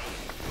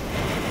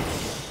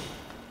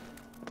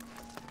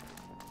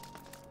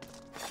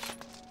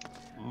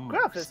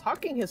 Gruff is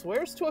hawking his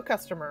wares to a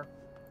customer.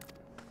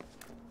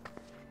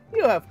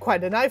 You have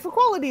quite an eye for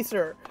quality,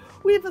 sir.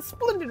 We have a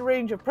splendid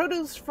range of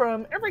produce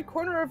from every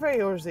corner of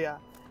Eorzea,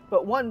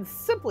 but one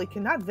simply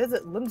cannot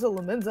visit Limsa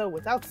Lominsa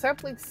without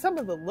sampling some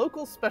of the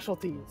local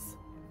specialties.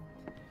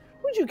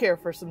 Would you care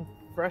for some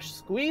fresh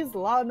squeezed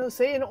La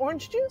Nosé and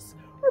orange juice?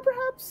 Or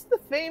perhaps the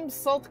famed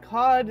salt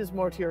cod is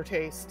more to your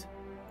taste?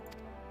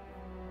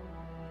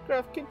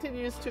 Gruff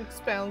continues to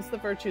expound the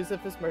virtues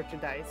of his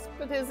merchandise,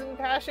 but his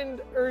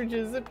impassioned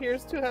urges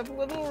appears to have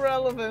little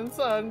relevance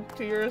to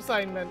your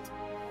assignment.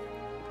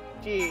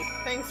 Gee,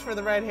 thanks for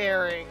the red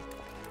herring.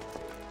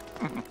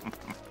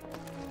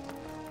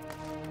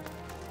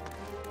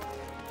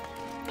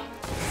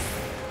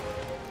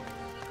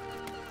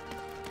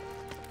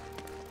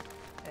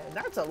 And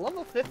that's a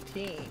level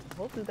 15.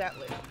 We'll do that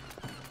later.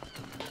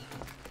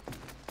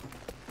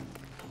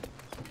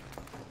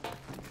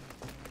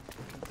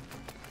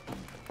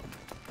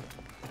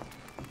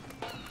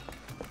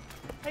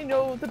 I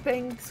know the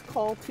banks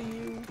call to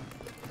you.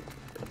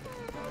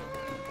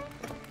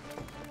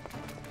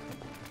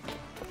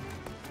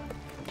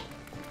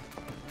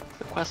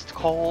 The quest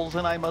calls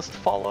and I must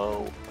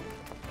follow.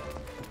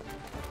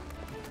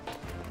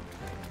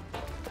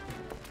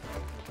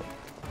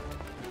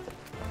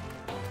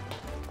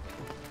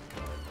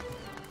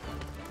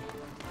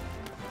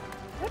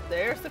 Yep,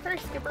 there's the ferry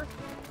skipper.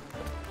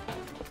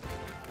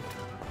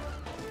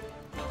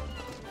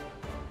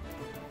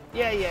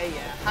 Yeah.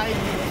 Hide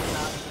me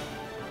enough.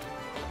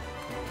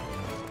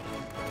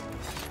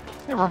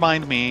 Never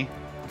mind me.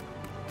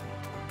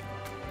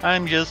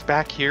 I'm just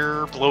back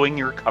here blowing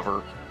your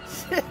cover.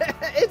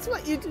 It's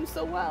what you do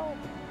so well.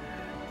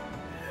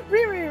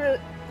 Riri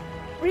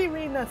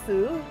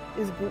Nasu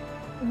is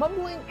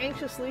mumbling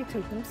anxiously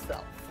to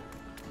himself.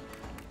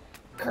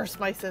 Curse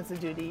my sense of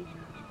duty.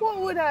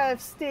 What would I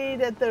have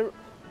stayed at the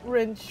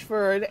wrench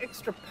for an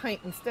extra pint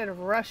instead of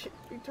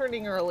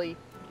returning early?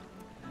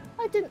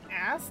 I didn't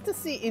ask to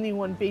see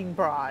anyone being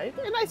bribed,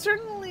 and I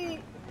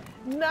certainly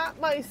not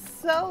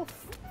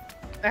myself,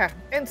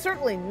 and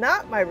certainly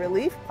not my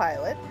relief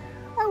pilot.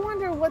 I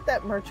wonder what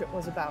that merchant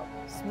was about.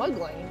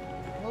 Smuggling?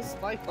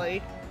 Most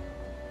likely.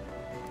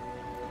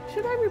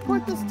 Should I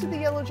report this to the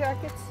Yellow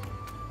Jackets?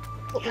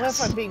 What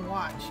if I'm being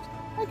watched?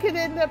 I could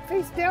end up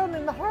face down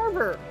in the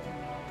harbor.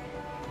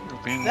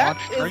 You're being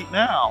watched right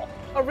now.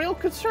 A real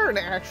concern,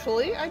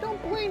 actually. I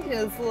don't blame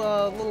his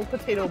little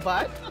potato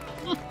butt.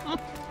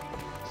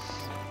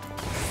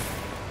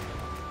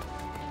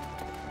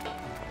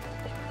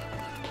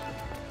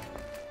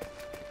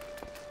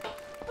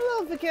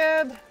 Hello,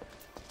 Vicad.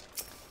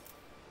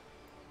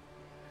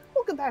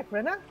 Welcome back,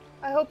 Rena.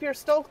 I hope your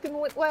stalking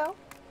went well.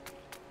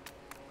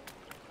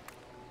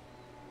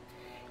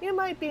 You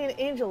might be an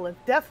angel of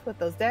death with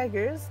those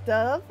daggers,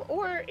 Dove,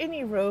 or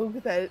any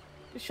rogue that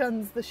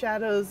shuns the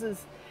shadows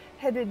is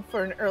headed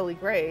for an early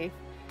grave.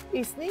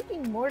 A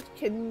sneaking mort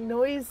can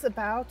noise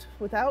about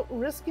without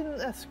risking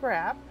a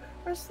scrap,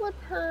 or slip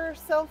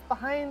herself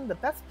behind the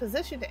best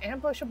position to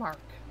ambush a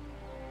mark.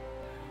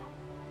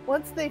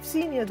 Once they've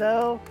seen you,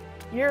 though,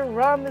 your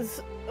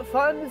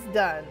fun is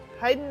done.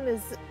 Hiding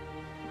is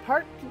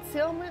part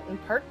concealment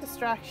and part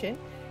distraction,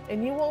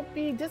 and you won't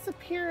be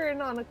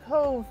disappearing on a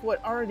cove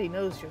what already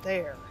knows you're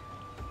there.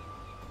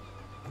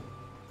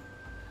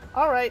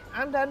 Alright,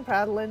 I'm done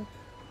prattling.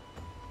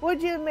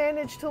 What'd you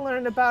manage to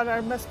learn about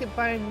our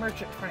musket-buying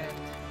merchant friend?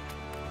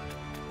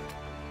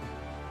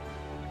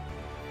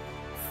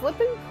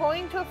 Slipping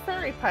coin to a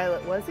ferry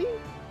pilot, was he?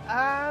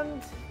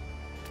 And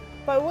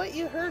by what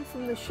you heard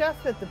from the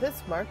chef at the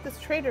Bismarck, this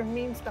trader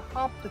means to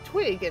hop the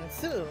twig, and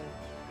soon.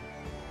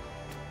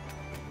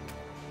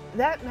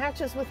 That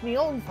matches with me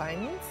own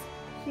findings.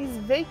 He's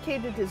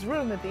vacated his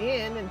room at the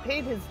inn and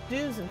paid his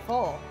dues in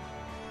full.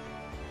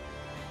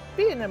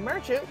 Being a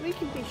merchant, we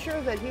can be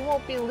sure that he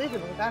won't be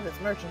leaving without his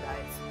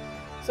merchandise.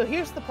 So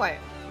here's the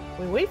plan.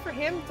 We wait for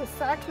him to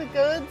sack the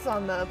goods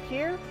on the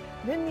pier,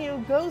 then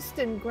you ghost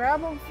and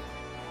grab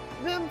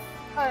them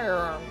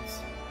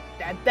firearms.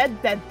 Da.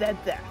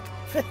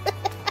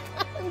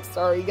 I'm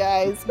sorry,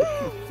 guys.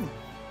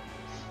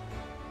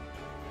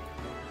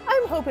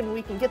 I'm hoping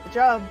we can get the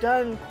job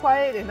done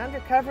quiet and under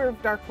cover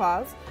of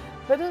Darkpaws,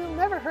 but it'll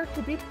never hurt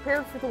to be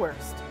prepared for the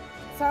worst.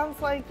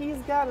 Sounds like he's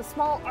got a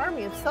small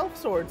army of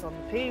self-swords on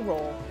the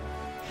payroll.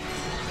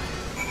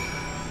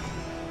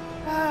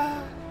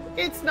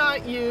 It's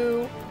not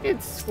you,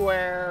 it's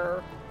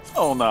Square.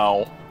 Oh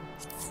no.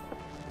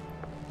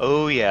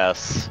 Oh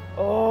yes.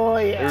 Oh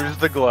yeah. There's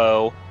the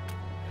glow.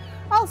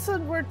 I'll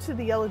send word to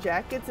the Yellow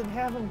Jackets and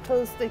have them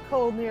post a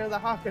coal near the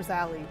Hawker's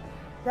Alley.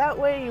 That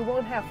way you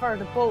won't have far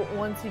to bolt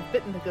once you've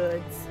bitten the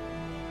goods.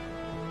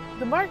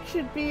 The mark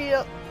should be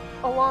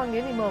along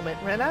any moment,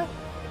 Rena.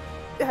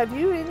 Have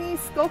you any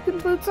skulking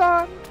boots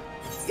on?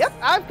 Yep,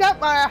 I've got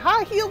my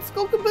high-heeled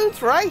skulking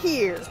boots right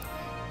here.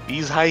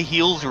 These high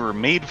heels were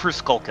made for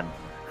skulking.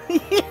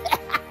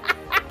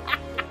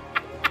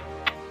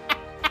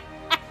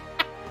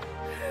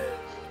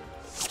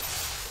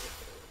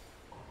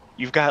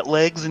 You've got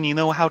legs and you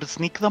know how to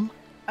sneak them?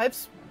 I've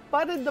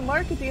spotted the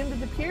mark at the end of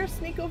the pier.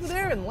 Sneak over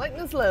there and lighten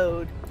his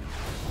load.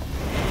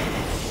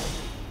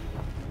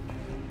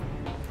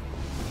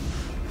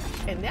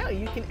 And now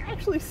you can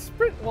actually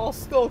sprint while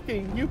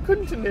skulking. You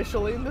couldn't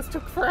initially, and this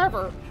took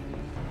forever.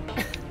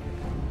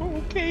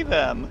 Okay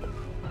then.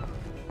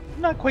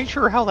 I'm not quite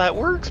sure how that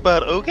works,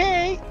 but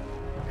okay.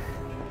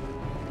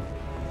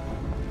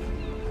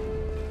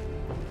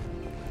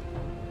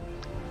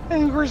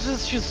 And of course,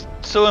 it's just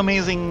so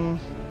amazing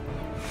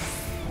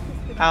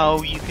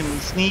how you can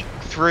sneak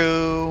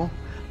through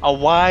a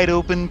wide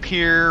open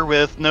pier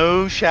with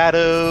no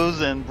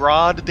shadows and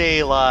broad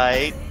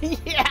daylight.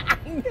 Yeah,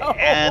 I know.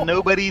 And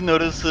nobody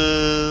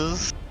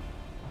notices.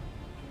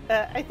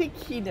 I think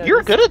he noticed.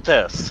 You're good at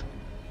this.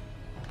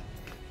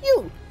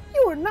 You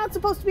were not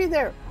supposed to be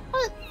there.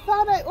 I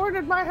thought I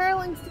ordered my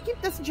hirelings to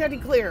keep this jetty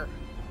clear.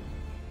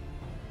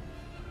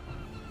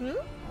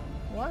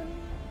 1,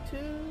 2,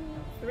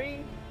 3.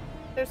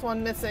 There's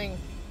one missing.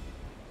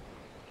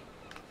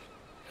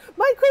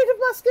 My crate of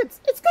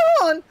muskets! It's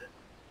gone!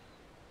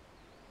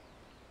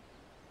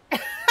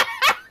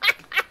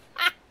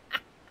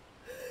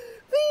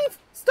 Thief!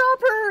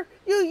 Stop her!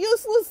 You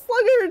useless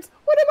sluggards!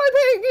 What am I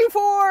paying you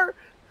for?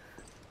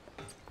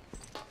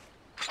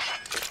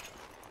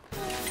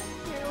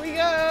 Here we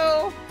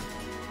go!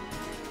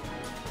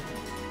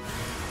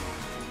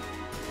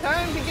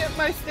 Time to get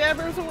my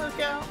stabbers a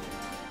workout.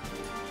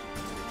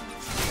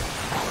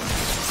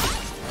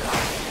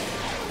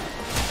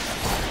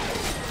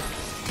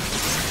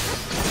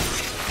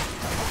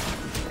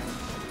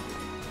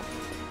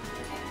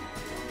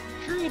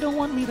 Sure you don't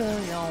want me to,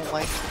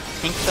 like,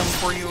 tank them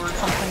for you or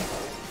something?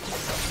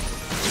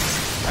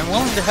 I'm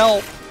willing to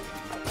help.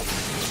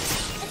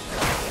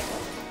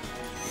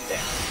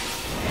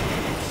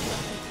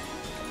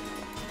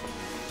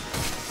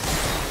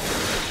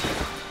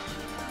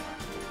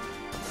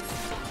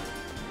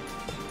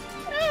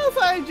 As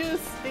I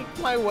just sneak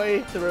my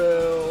way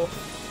through.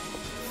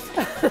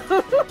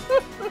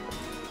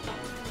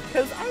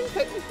 Because I'm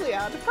technically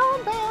out of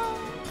combat.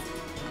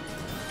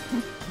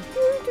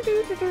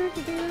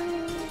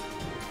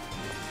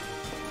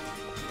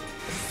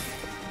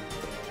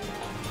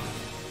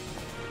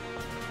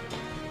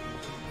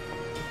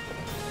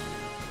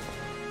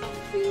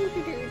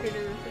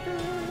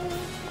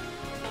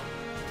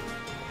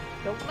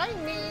 Don't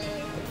mind me.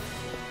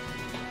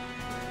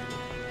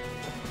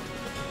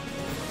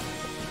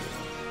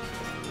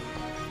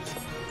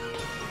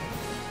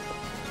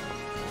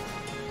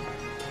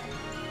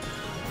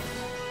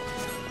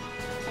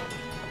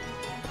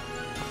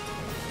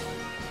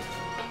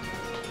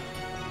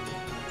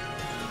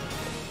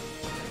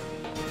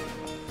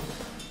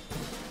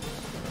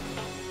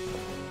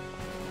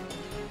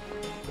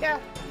 Yeah.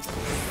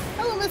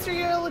 Hello, Mr.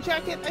 Yellow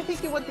Jacket. I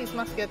think you want these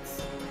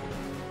muskets.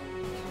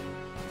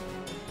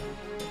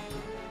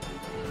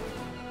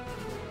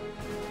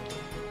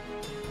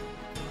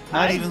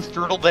 Not even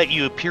startled that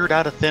you appeared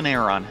out of thin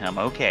air on him.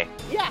 Okay.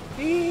 Yeah,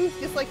 he's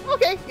just like,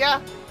 okay,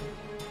 yeah.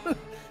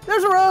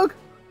 There's a rogue.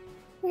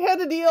 We had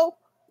a deal.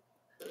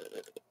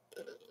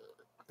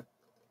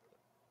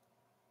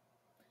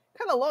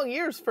 Kind of long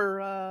years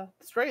for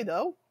Stray,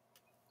 though.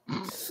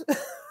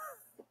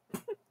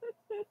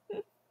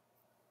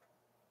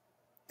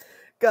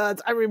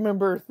 Gods, I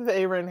remember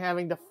Theron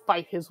having to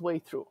fight his way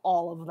through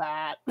all of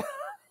that.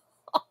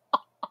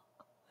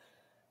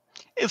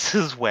 It's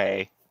his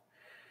way.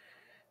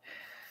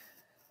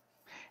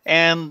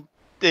 And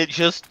it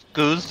just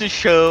goes to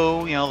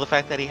show, you know, the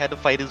fact that he had to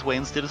fight his way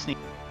instead of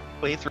sneaking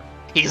his way through.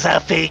 He's a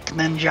fake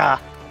ninja.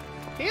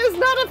 He is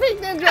not a fake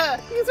ninja.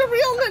 He's a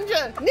real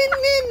ninja. Nin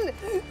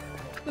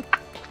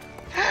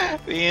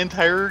nin. The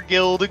entire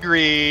guild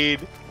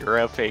agreed. You're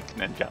a fake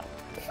ninja.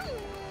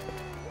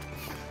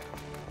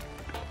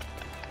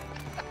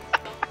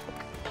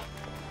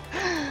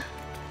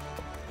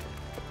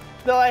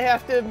 Though I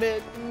have to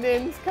admit,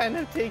 Nin's kind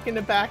of taken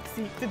a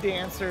backseat to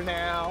Dancer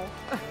now.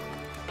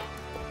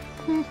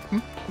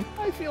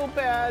 I feel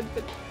bad,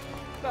 but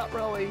not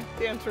really.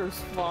 Dancer's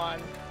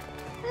fun.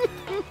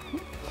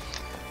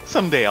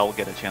 Someday I'll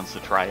get a chance to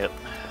try it.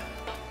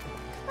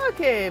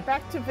 Okay,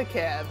 back to the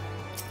cab.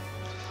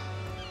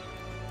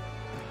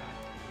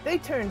 They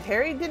turned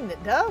hairy, didn't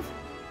it, Dove?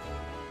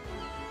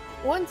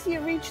 Once you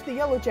reached the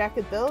Yellow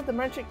Jacket, though, the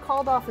merchant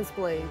called off his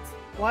blades.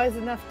 Wise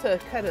enough to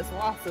cut his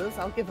losses,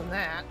 I'll give him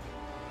that.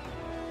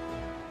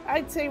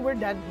 I'd say we're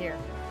done here.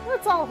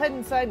 Let's all head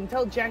inside and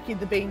tell Jackie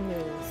the Bane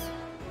news.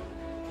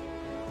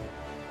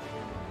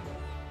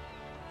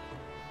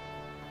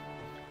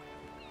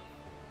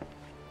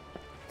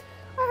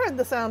 I heard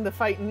the sound of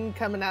fighting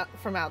coming out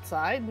from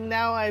outside, and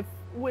now I've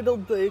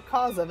whittled the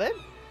cause of it.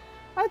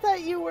 I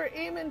thought you were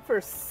aiming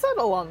for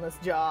subtle on this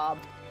job.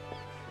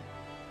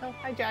 Oh,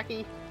 hi,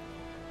 Jackie.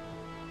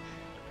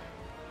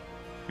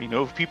 We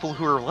know of people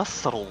who are less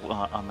subtle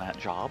on that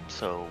job,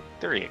 so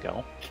there you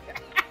go.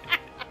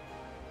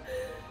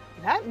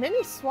 That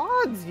many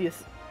swads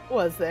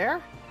was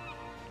there.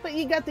 But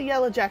you got the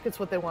Yellow Jackets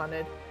what they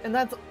wanted, and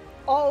that's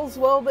all's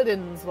well that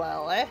ends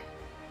well, eh?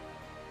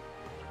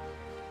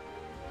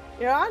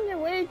 You're on your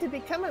way to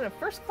becoming a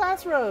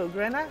first-class rogue,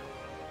 Rena.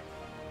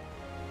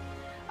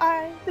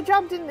 The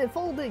job didn't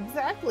unfold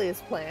exactly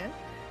as planned,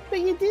 but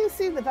you do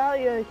see the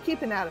value of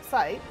keeping out of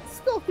sight.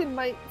 Skulking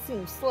might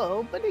seem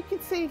slow, but it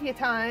could save you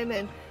time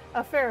and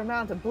a fair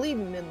amount of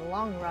bleeding in the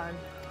long run.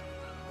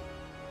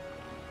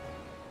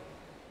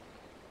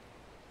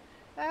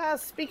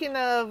 Speaking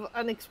of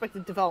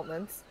unexpected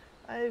developments,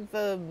 I've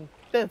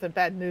bit of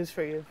bad news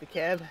for you,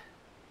 Vikeb.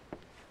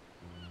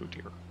 Oh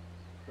dear.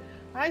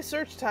 I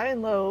searched high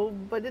and low,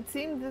 but it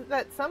seemed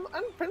that some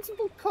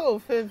unprincipled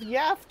cove have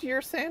yaffed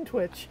your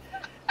sandwich.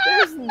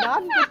 There's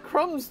not the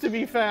crumbs to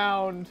be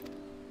found.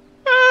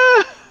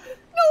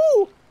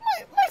 No!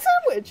 My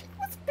sandwich!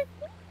 It's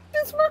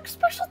Bismarck's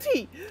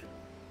specialty!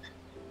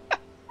 Do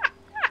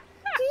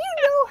you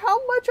know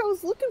how much I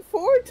was looking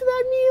forward to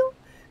that meal?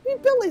 Me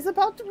belly's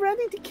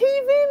ready to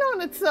cave in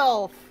on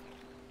itself.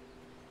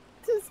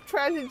 'Tis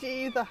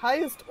tragedy, the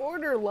highest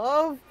order,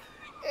 love.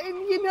 And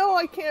you know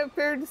I can't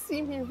bear to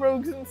see me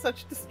rogues in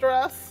such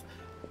distress.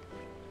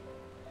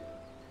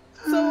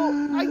 So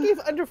I gave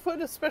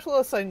Underfoot a special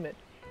assignment.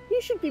 He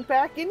should be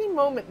back any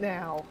moment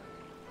now.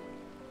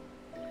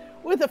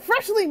 With a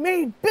freshly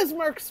made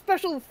Bismarck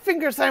special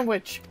finger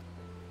sandwich.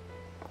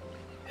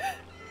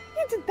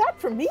 You did that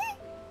for me?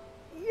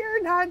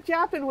 You're not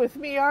japping with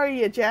me, are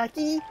you,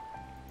 Jackie?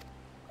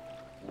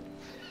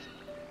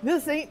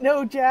 This ain't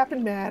no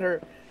japping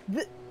matter.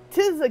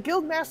 Tis a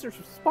guildmaster's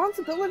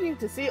responsibility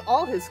to see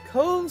all his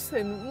coves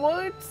and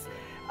woods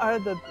are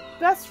the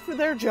best for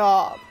their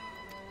job.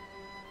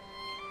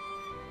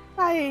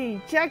 Hi,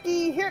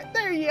 Jackie,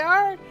 there you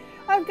are.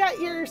 I've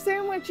got your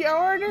sandwich you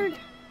ordered.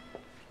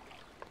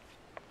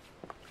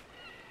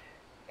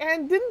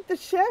 And didn't the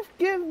chef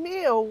give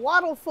me a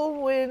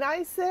waddleful when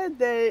I said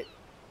that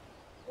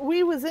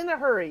we was in a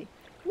hurry?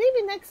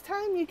 Maybe next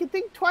time you could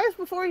think twice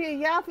before you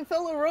yap a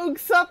fellow rogue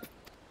sup.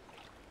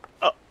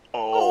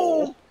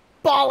 Oh,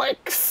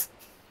 bollocks!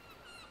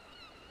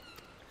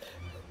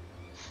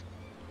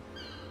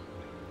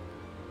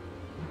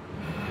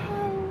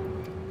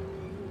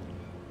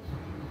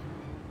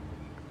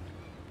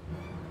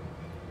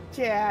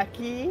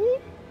 Jackie,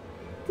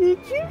 did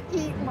you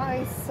eat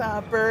my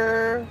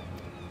supper?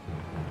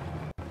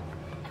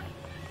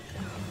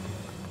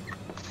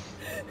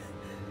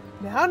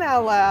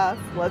 Now, lass,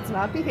 let's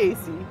not be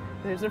hasty.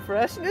 There's a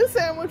fresh new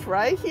sandwich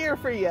right here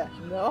for you.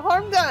 No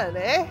harm done,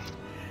 eh?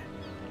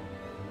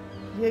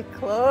 You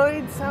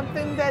cloyed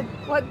something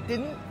what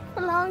didn't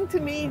belong to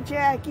me,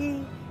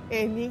 Jackie,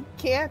 and you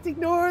can't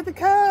ignore the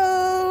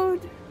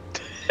code.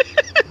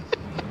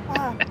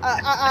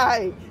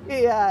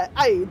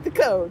 The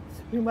code.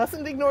 You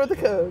mustn't ignore the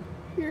code.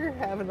 You're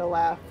having a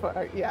laugh.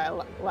 Yeah,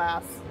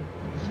 lass.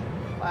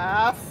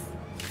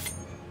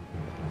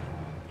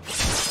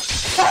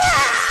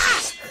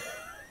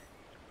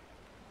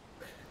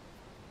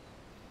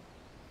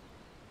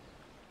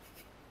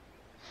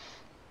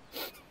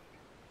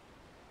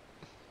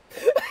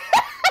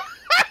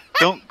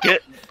 Don't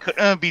get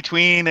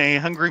between a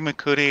hungry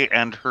Makuri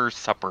and her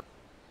supper.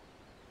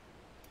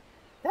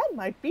 That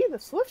might be the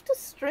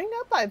swiftest string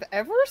up I've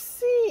ever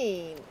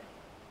seen.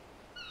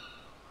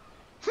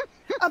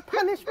 A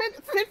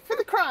punishment fit for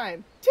the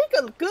crime. Take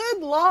a good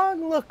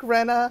long look,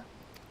 Renna.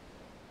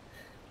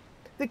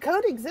 The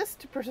code exists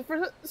to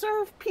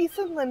preserve peace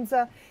in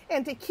Limsa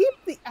and to keep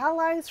the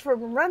allies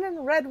from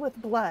running red with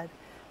blood.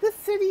 This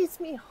city's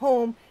me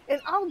home,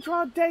 and I'll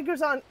draw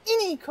daggers on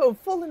any code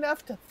full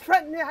enough to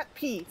threaten that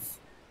peace.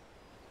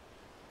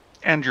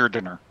 And your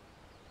dinner.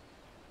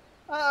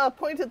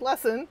 Pointed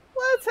lesson.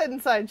 Let's head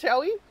inside,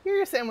 shall we?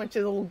 Your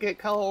sandwiches will get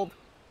cold.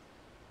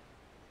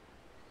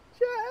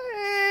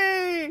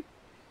 Jay!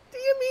 Do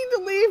you mean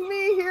to leave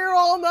me here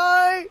all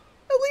night?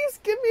 At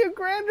least give me a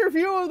grander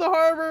view of the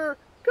harbor.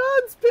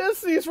 God's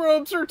pissed these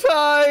ropes are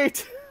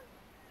tight.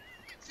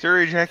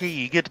 Sorry, Jackie,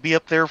 you get to be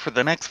up there for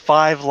the next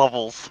 5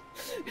 levels.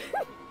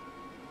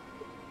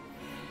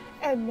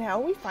 And now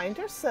we find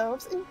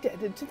ourselves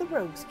indebted to the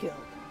Rogues Guild.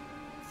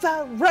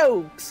 The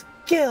Rogues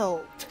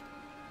Guild!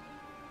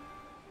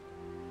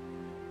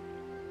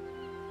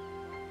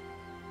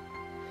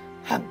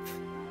 Humph,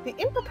 the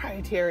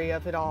impropriety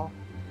of it all.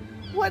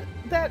 What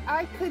that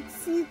I could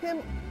see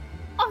them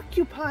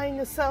occupying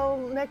a cell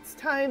next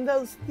time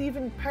those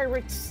thieving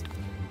pirates...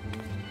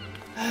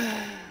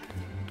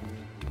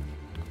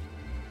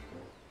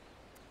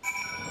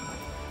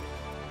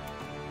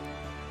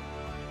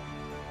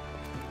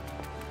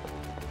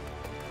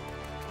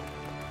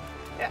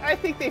 I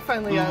think they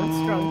finally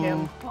unstrung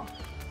him.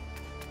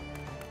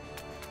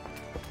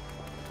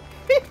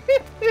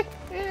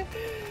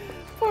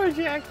 Poor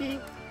Jackie.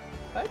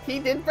 But he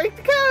did break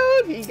the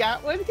code. He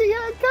got what he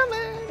had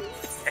coming.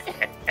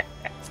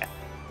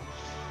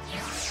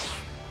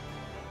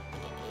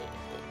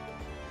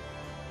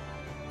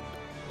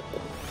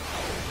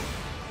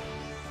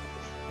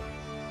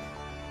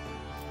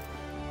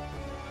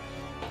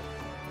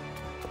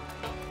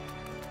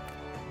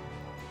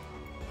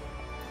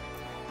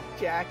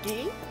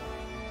 Jackie?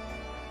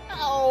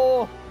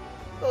 Ow!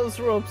 Those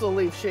ropes will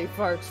leave shape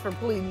marks for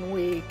bleeding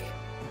weak.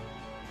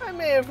 I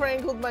may have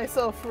wrangled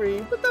myself free,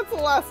 but that's the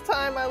last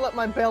time I let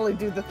my belly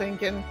do the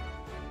thinking.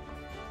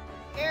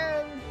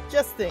 And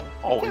just think,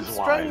 you kept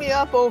strung me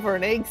up over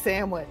an egg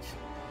sandwich.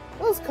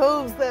 Those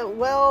coves that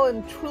well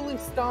and truly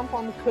stomp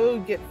on the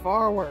code get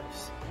far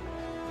worse.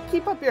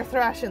 Keep up your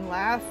thrashing,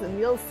 lass, and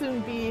you'll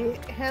soon be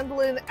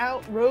handling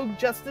out rogue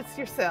justice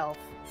yourself.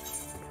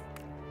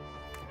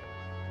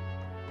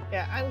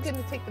 Yeah, I'm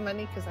gonna take the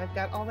money because I've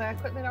got all that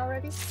equipment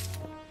already.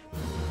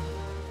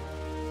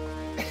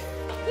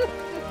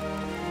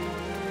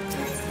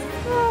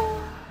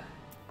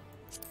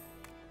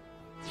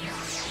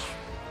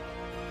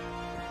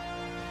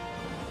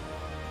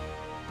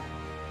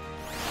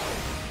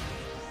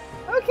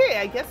 Okay,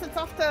 I guess it's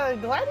off to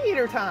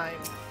gladiator time.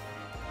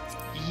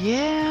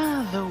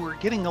 Yeah, though we're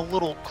getting a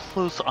little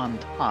close on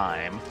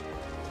time.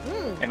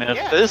 And if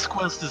yeah. this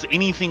quest is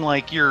anything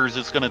like yours,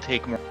 it's going to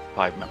take more than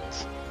 5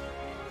 minutes.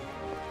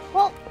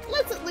 Well,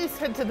 let's at least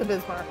head to the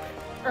Bismarck.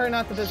 Or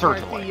not the Bismarck,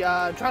 Certainly.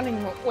 the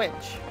Drowning Witch.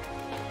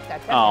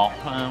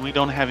 We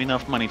don't have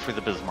enough money for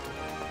the Bismarck.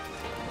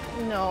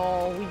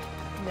 No, we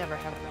never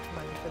have enough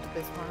money for the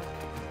Bismarck.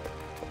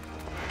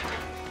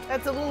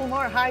 That's a little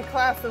more high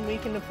class than we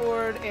can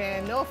afford,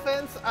 and no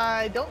offense,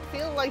 I don't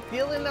feel like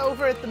dealing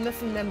over at the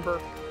missing member.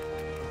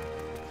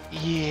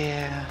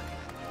 Yeah,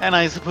 and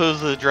I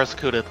suppose the dress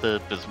code at the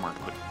Bismarck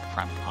would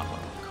frown upon what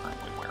I'm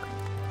currently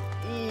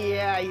wearing.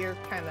 Yeah, you're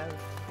kind of...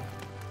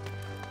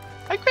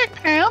 I got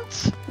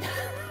pants!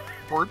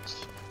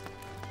 Words.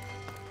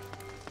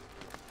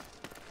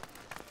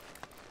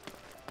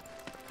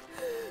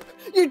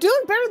 You're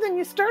doing better than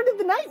you started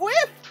the night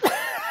with!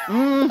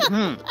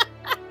 Mm-hmm.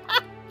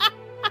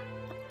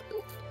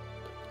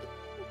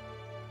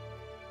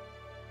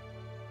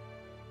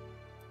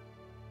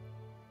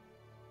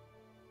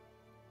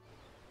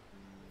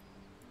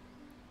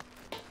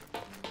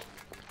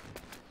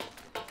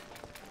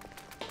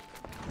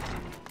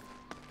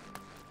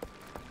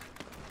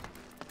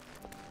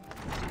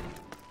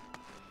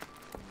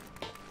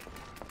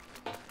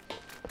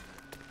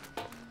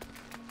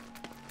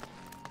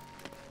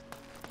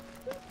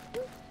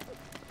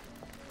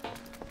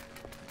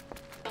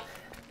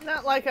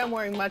 not like I'm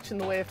wearing much in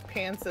the way of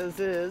pants as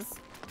is.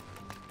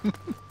 It's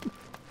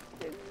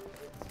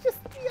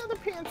just the other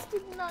pants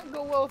did not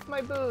go well with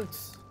my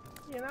boots,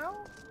 you know?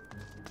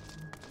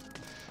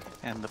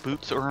 And the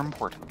boots are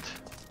important.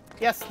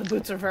 Yes, the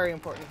boots are very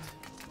important.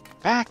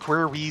 Back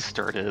where we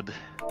started.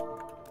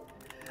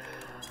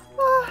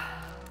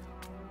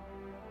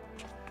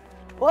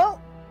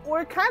 Well,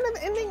 we're kind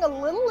of ending a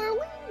little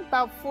early,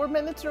 about 4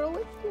 minutes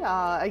early.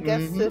 I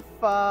guess if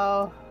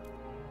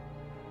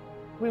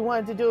we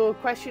wanted to do a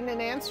question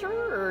and answer,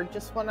 or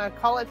just want to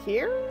call it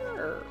here,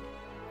 or...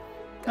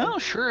 Oh,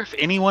 sure. If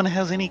anyone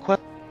has any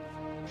questions,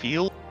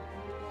 feel.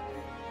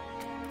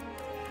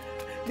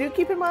 Do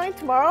keep in mind,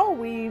 tomorrow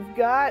we've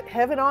got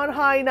Heaven on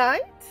High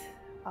Night.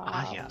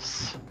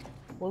 Yes.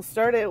 We'll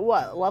start at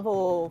what,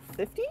 level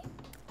 50?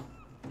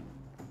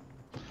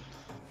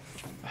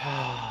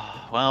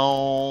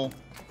 Well,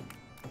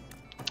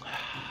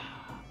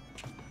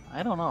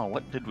 I don't know.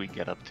 What did we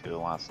get up to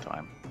last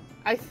time?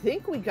 I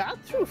think we got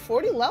through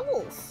 40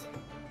 levels.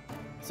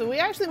 So we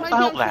actually might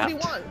About be on that.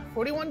 41.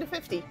 41 to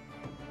 50.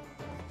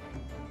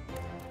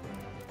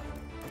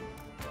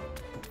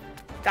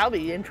 That'll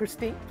be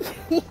interesting.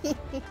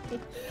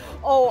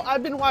 Oh,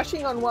 I've been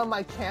watching on one of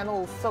my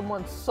channels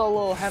someone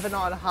solo Heaven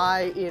on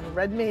High in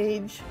Red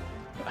Mage.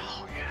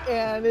 Oh,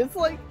 yeah. And it's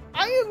like,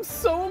 I am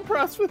so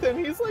impressed with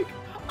him. He's like,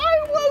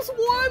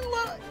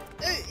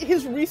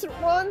 his recent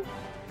one,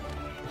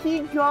 he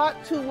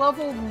got to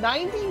level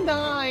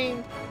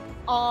 99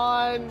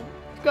 on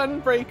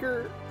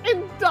Gunbreaker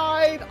and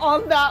died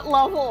on that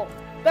level.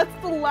 That's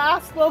the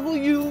last level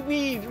you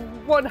need.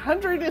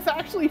 100 is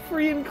actually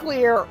free and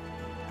clear.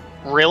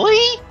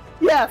 Really?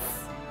 Yes.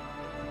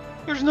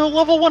 There's no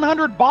level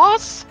 100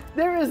 boss?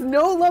 There is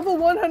no level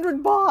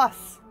 100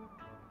 boss.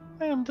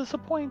 I am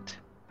disappointed.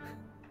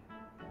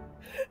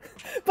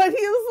 But he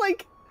was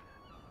like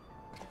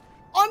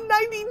on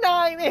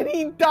 99 and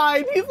he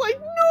died. He's like,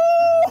 no!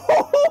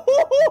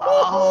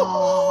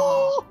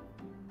 Oh.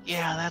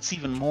 Yeah, that's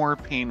even more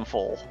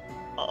painful.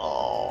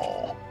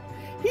 Oh.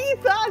 He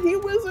thought he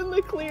was in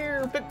the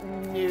clear, but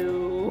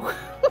no.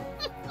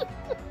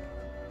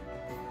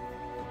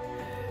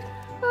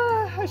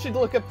 I should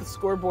look up the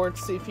scoreboard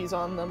to see if he's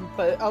on them,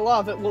 but a lot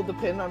of it will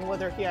depend on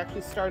whether he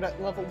actually started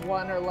at level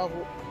 1 or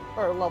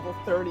level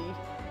 30.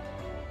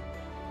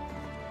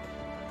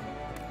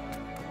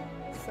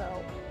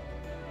 So,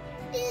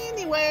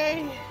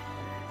 anyway,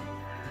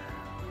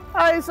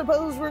 I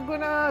suppose we're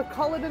gonna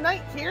call it a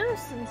night here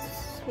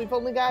since we've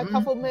only got a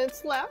couple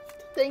minutes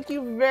left. Thank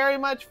you very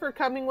much for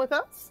coming with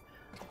us.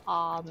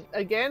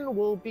 Again,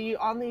 we'll be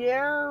on the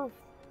air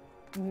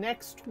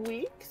next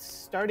week,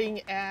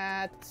 starting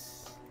at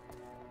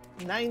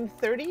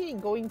 9:30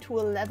 and going to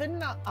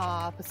 11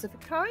 Pacific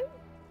time.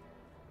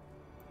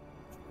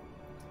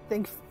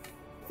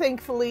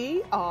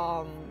 Thankfully,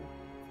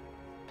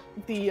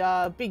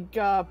 the big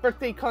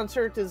birthday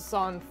concert is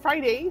on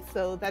Friday,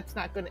 so that's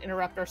not going to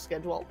interrupt our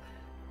schedule.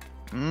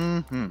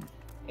 And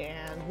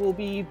we'll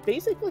be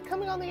basically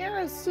coming on the air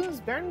as soon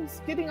as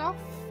Baron's getting off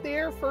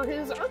there for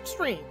his art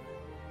stream.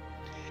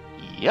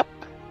 Yep.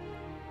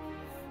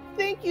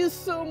 Thank you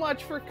so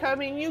much for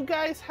coming. You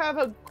guys have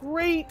a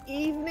great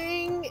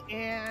evening,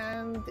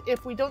 and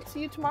if we don't see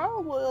you tomorrow,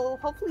 we'll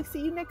hopefully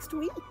see you next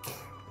week.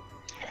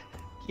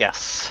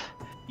 Yes.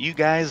 You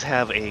guys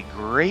have a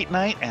great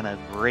night and a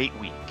great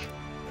week.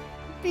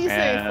 Be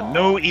safe.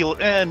 No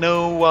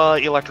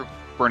electric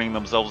burning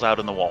themselves out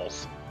in the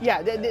walls.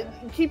 Yeah,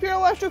 keep your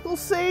electricals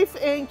safe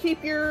and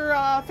keep your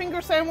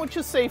finger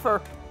sandwiches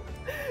safer.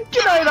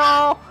 Good night,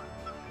 all.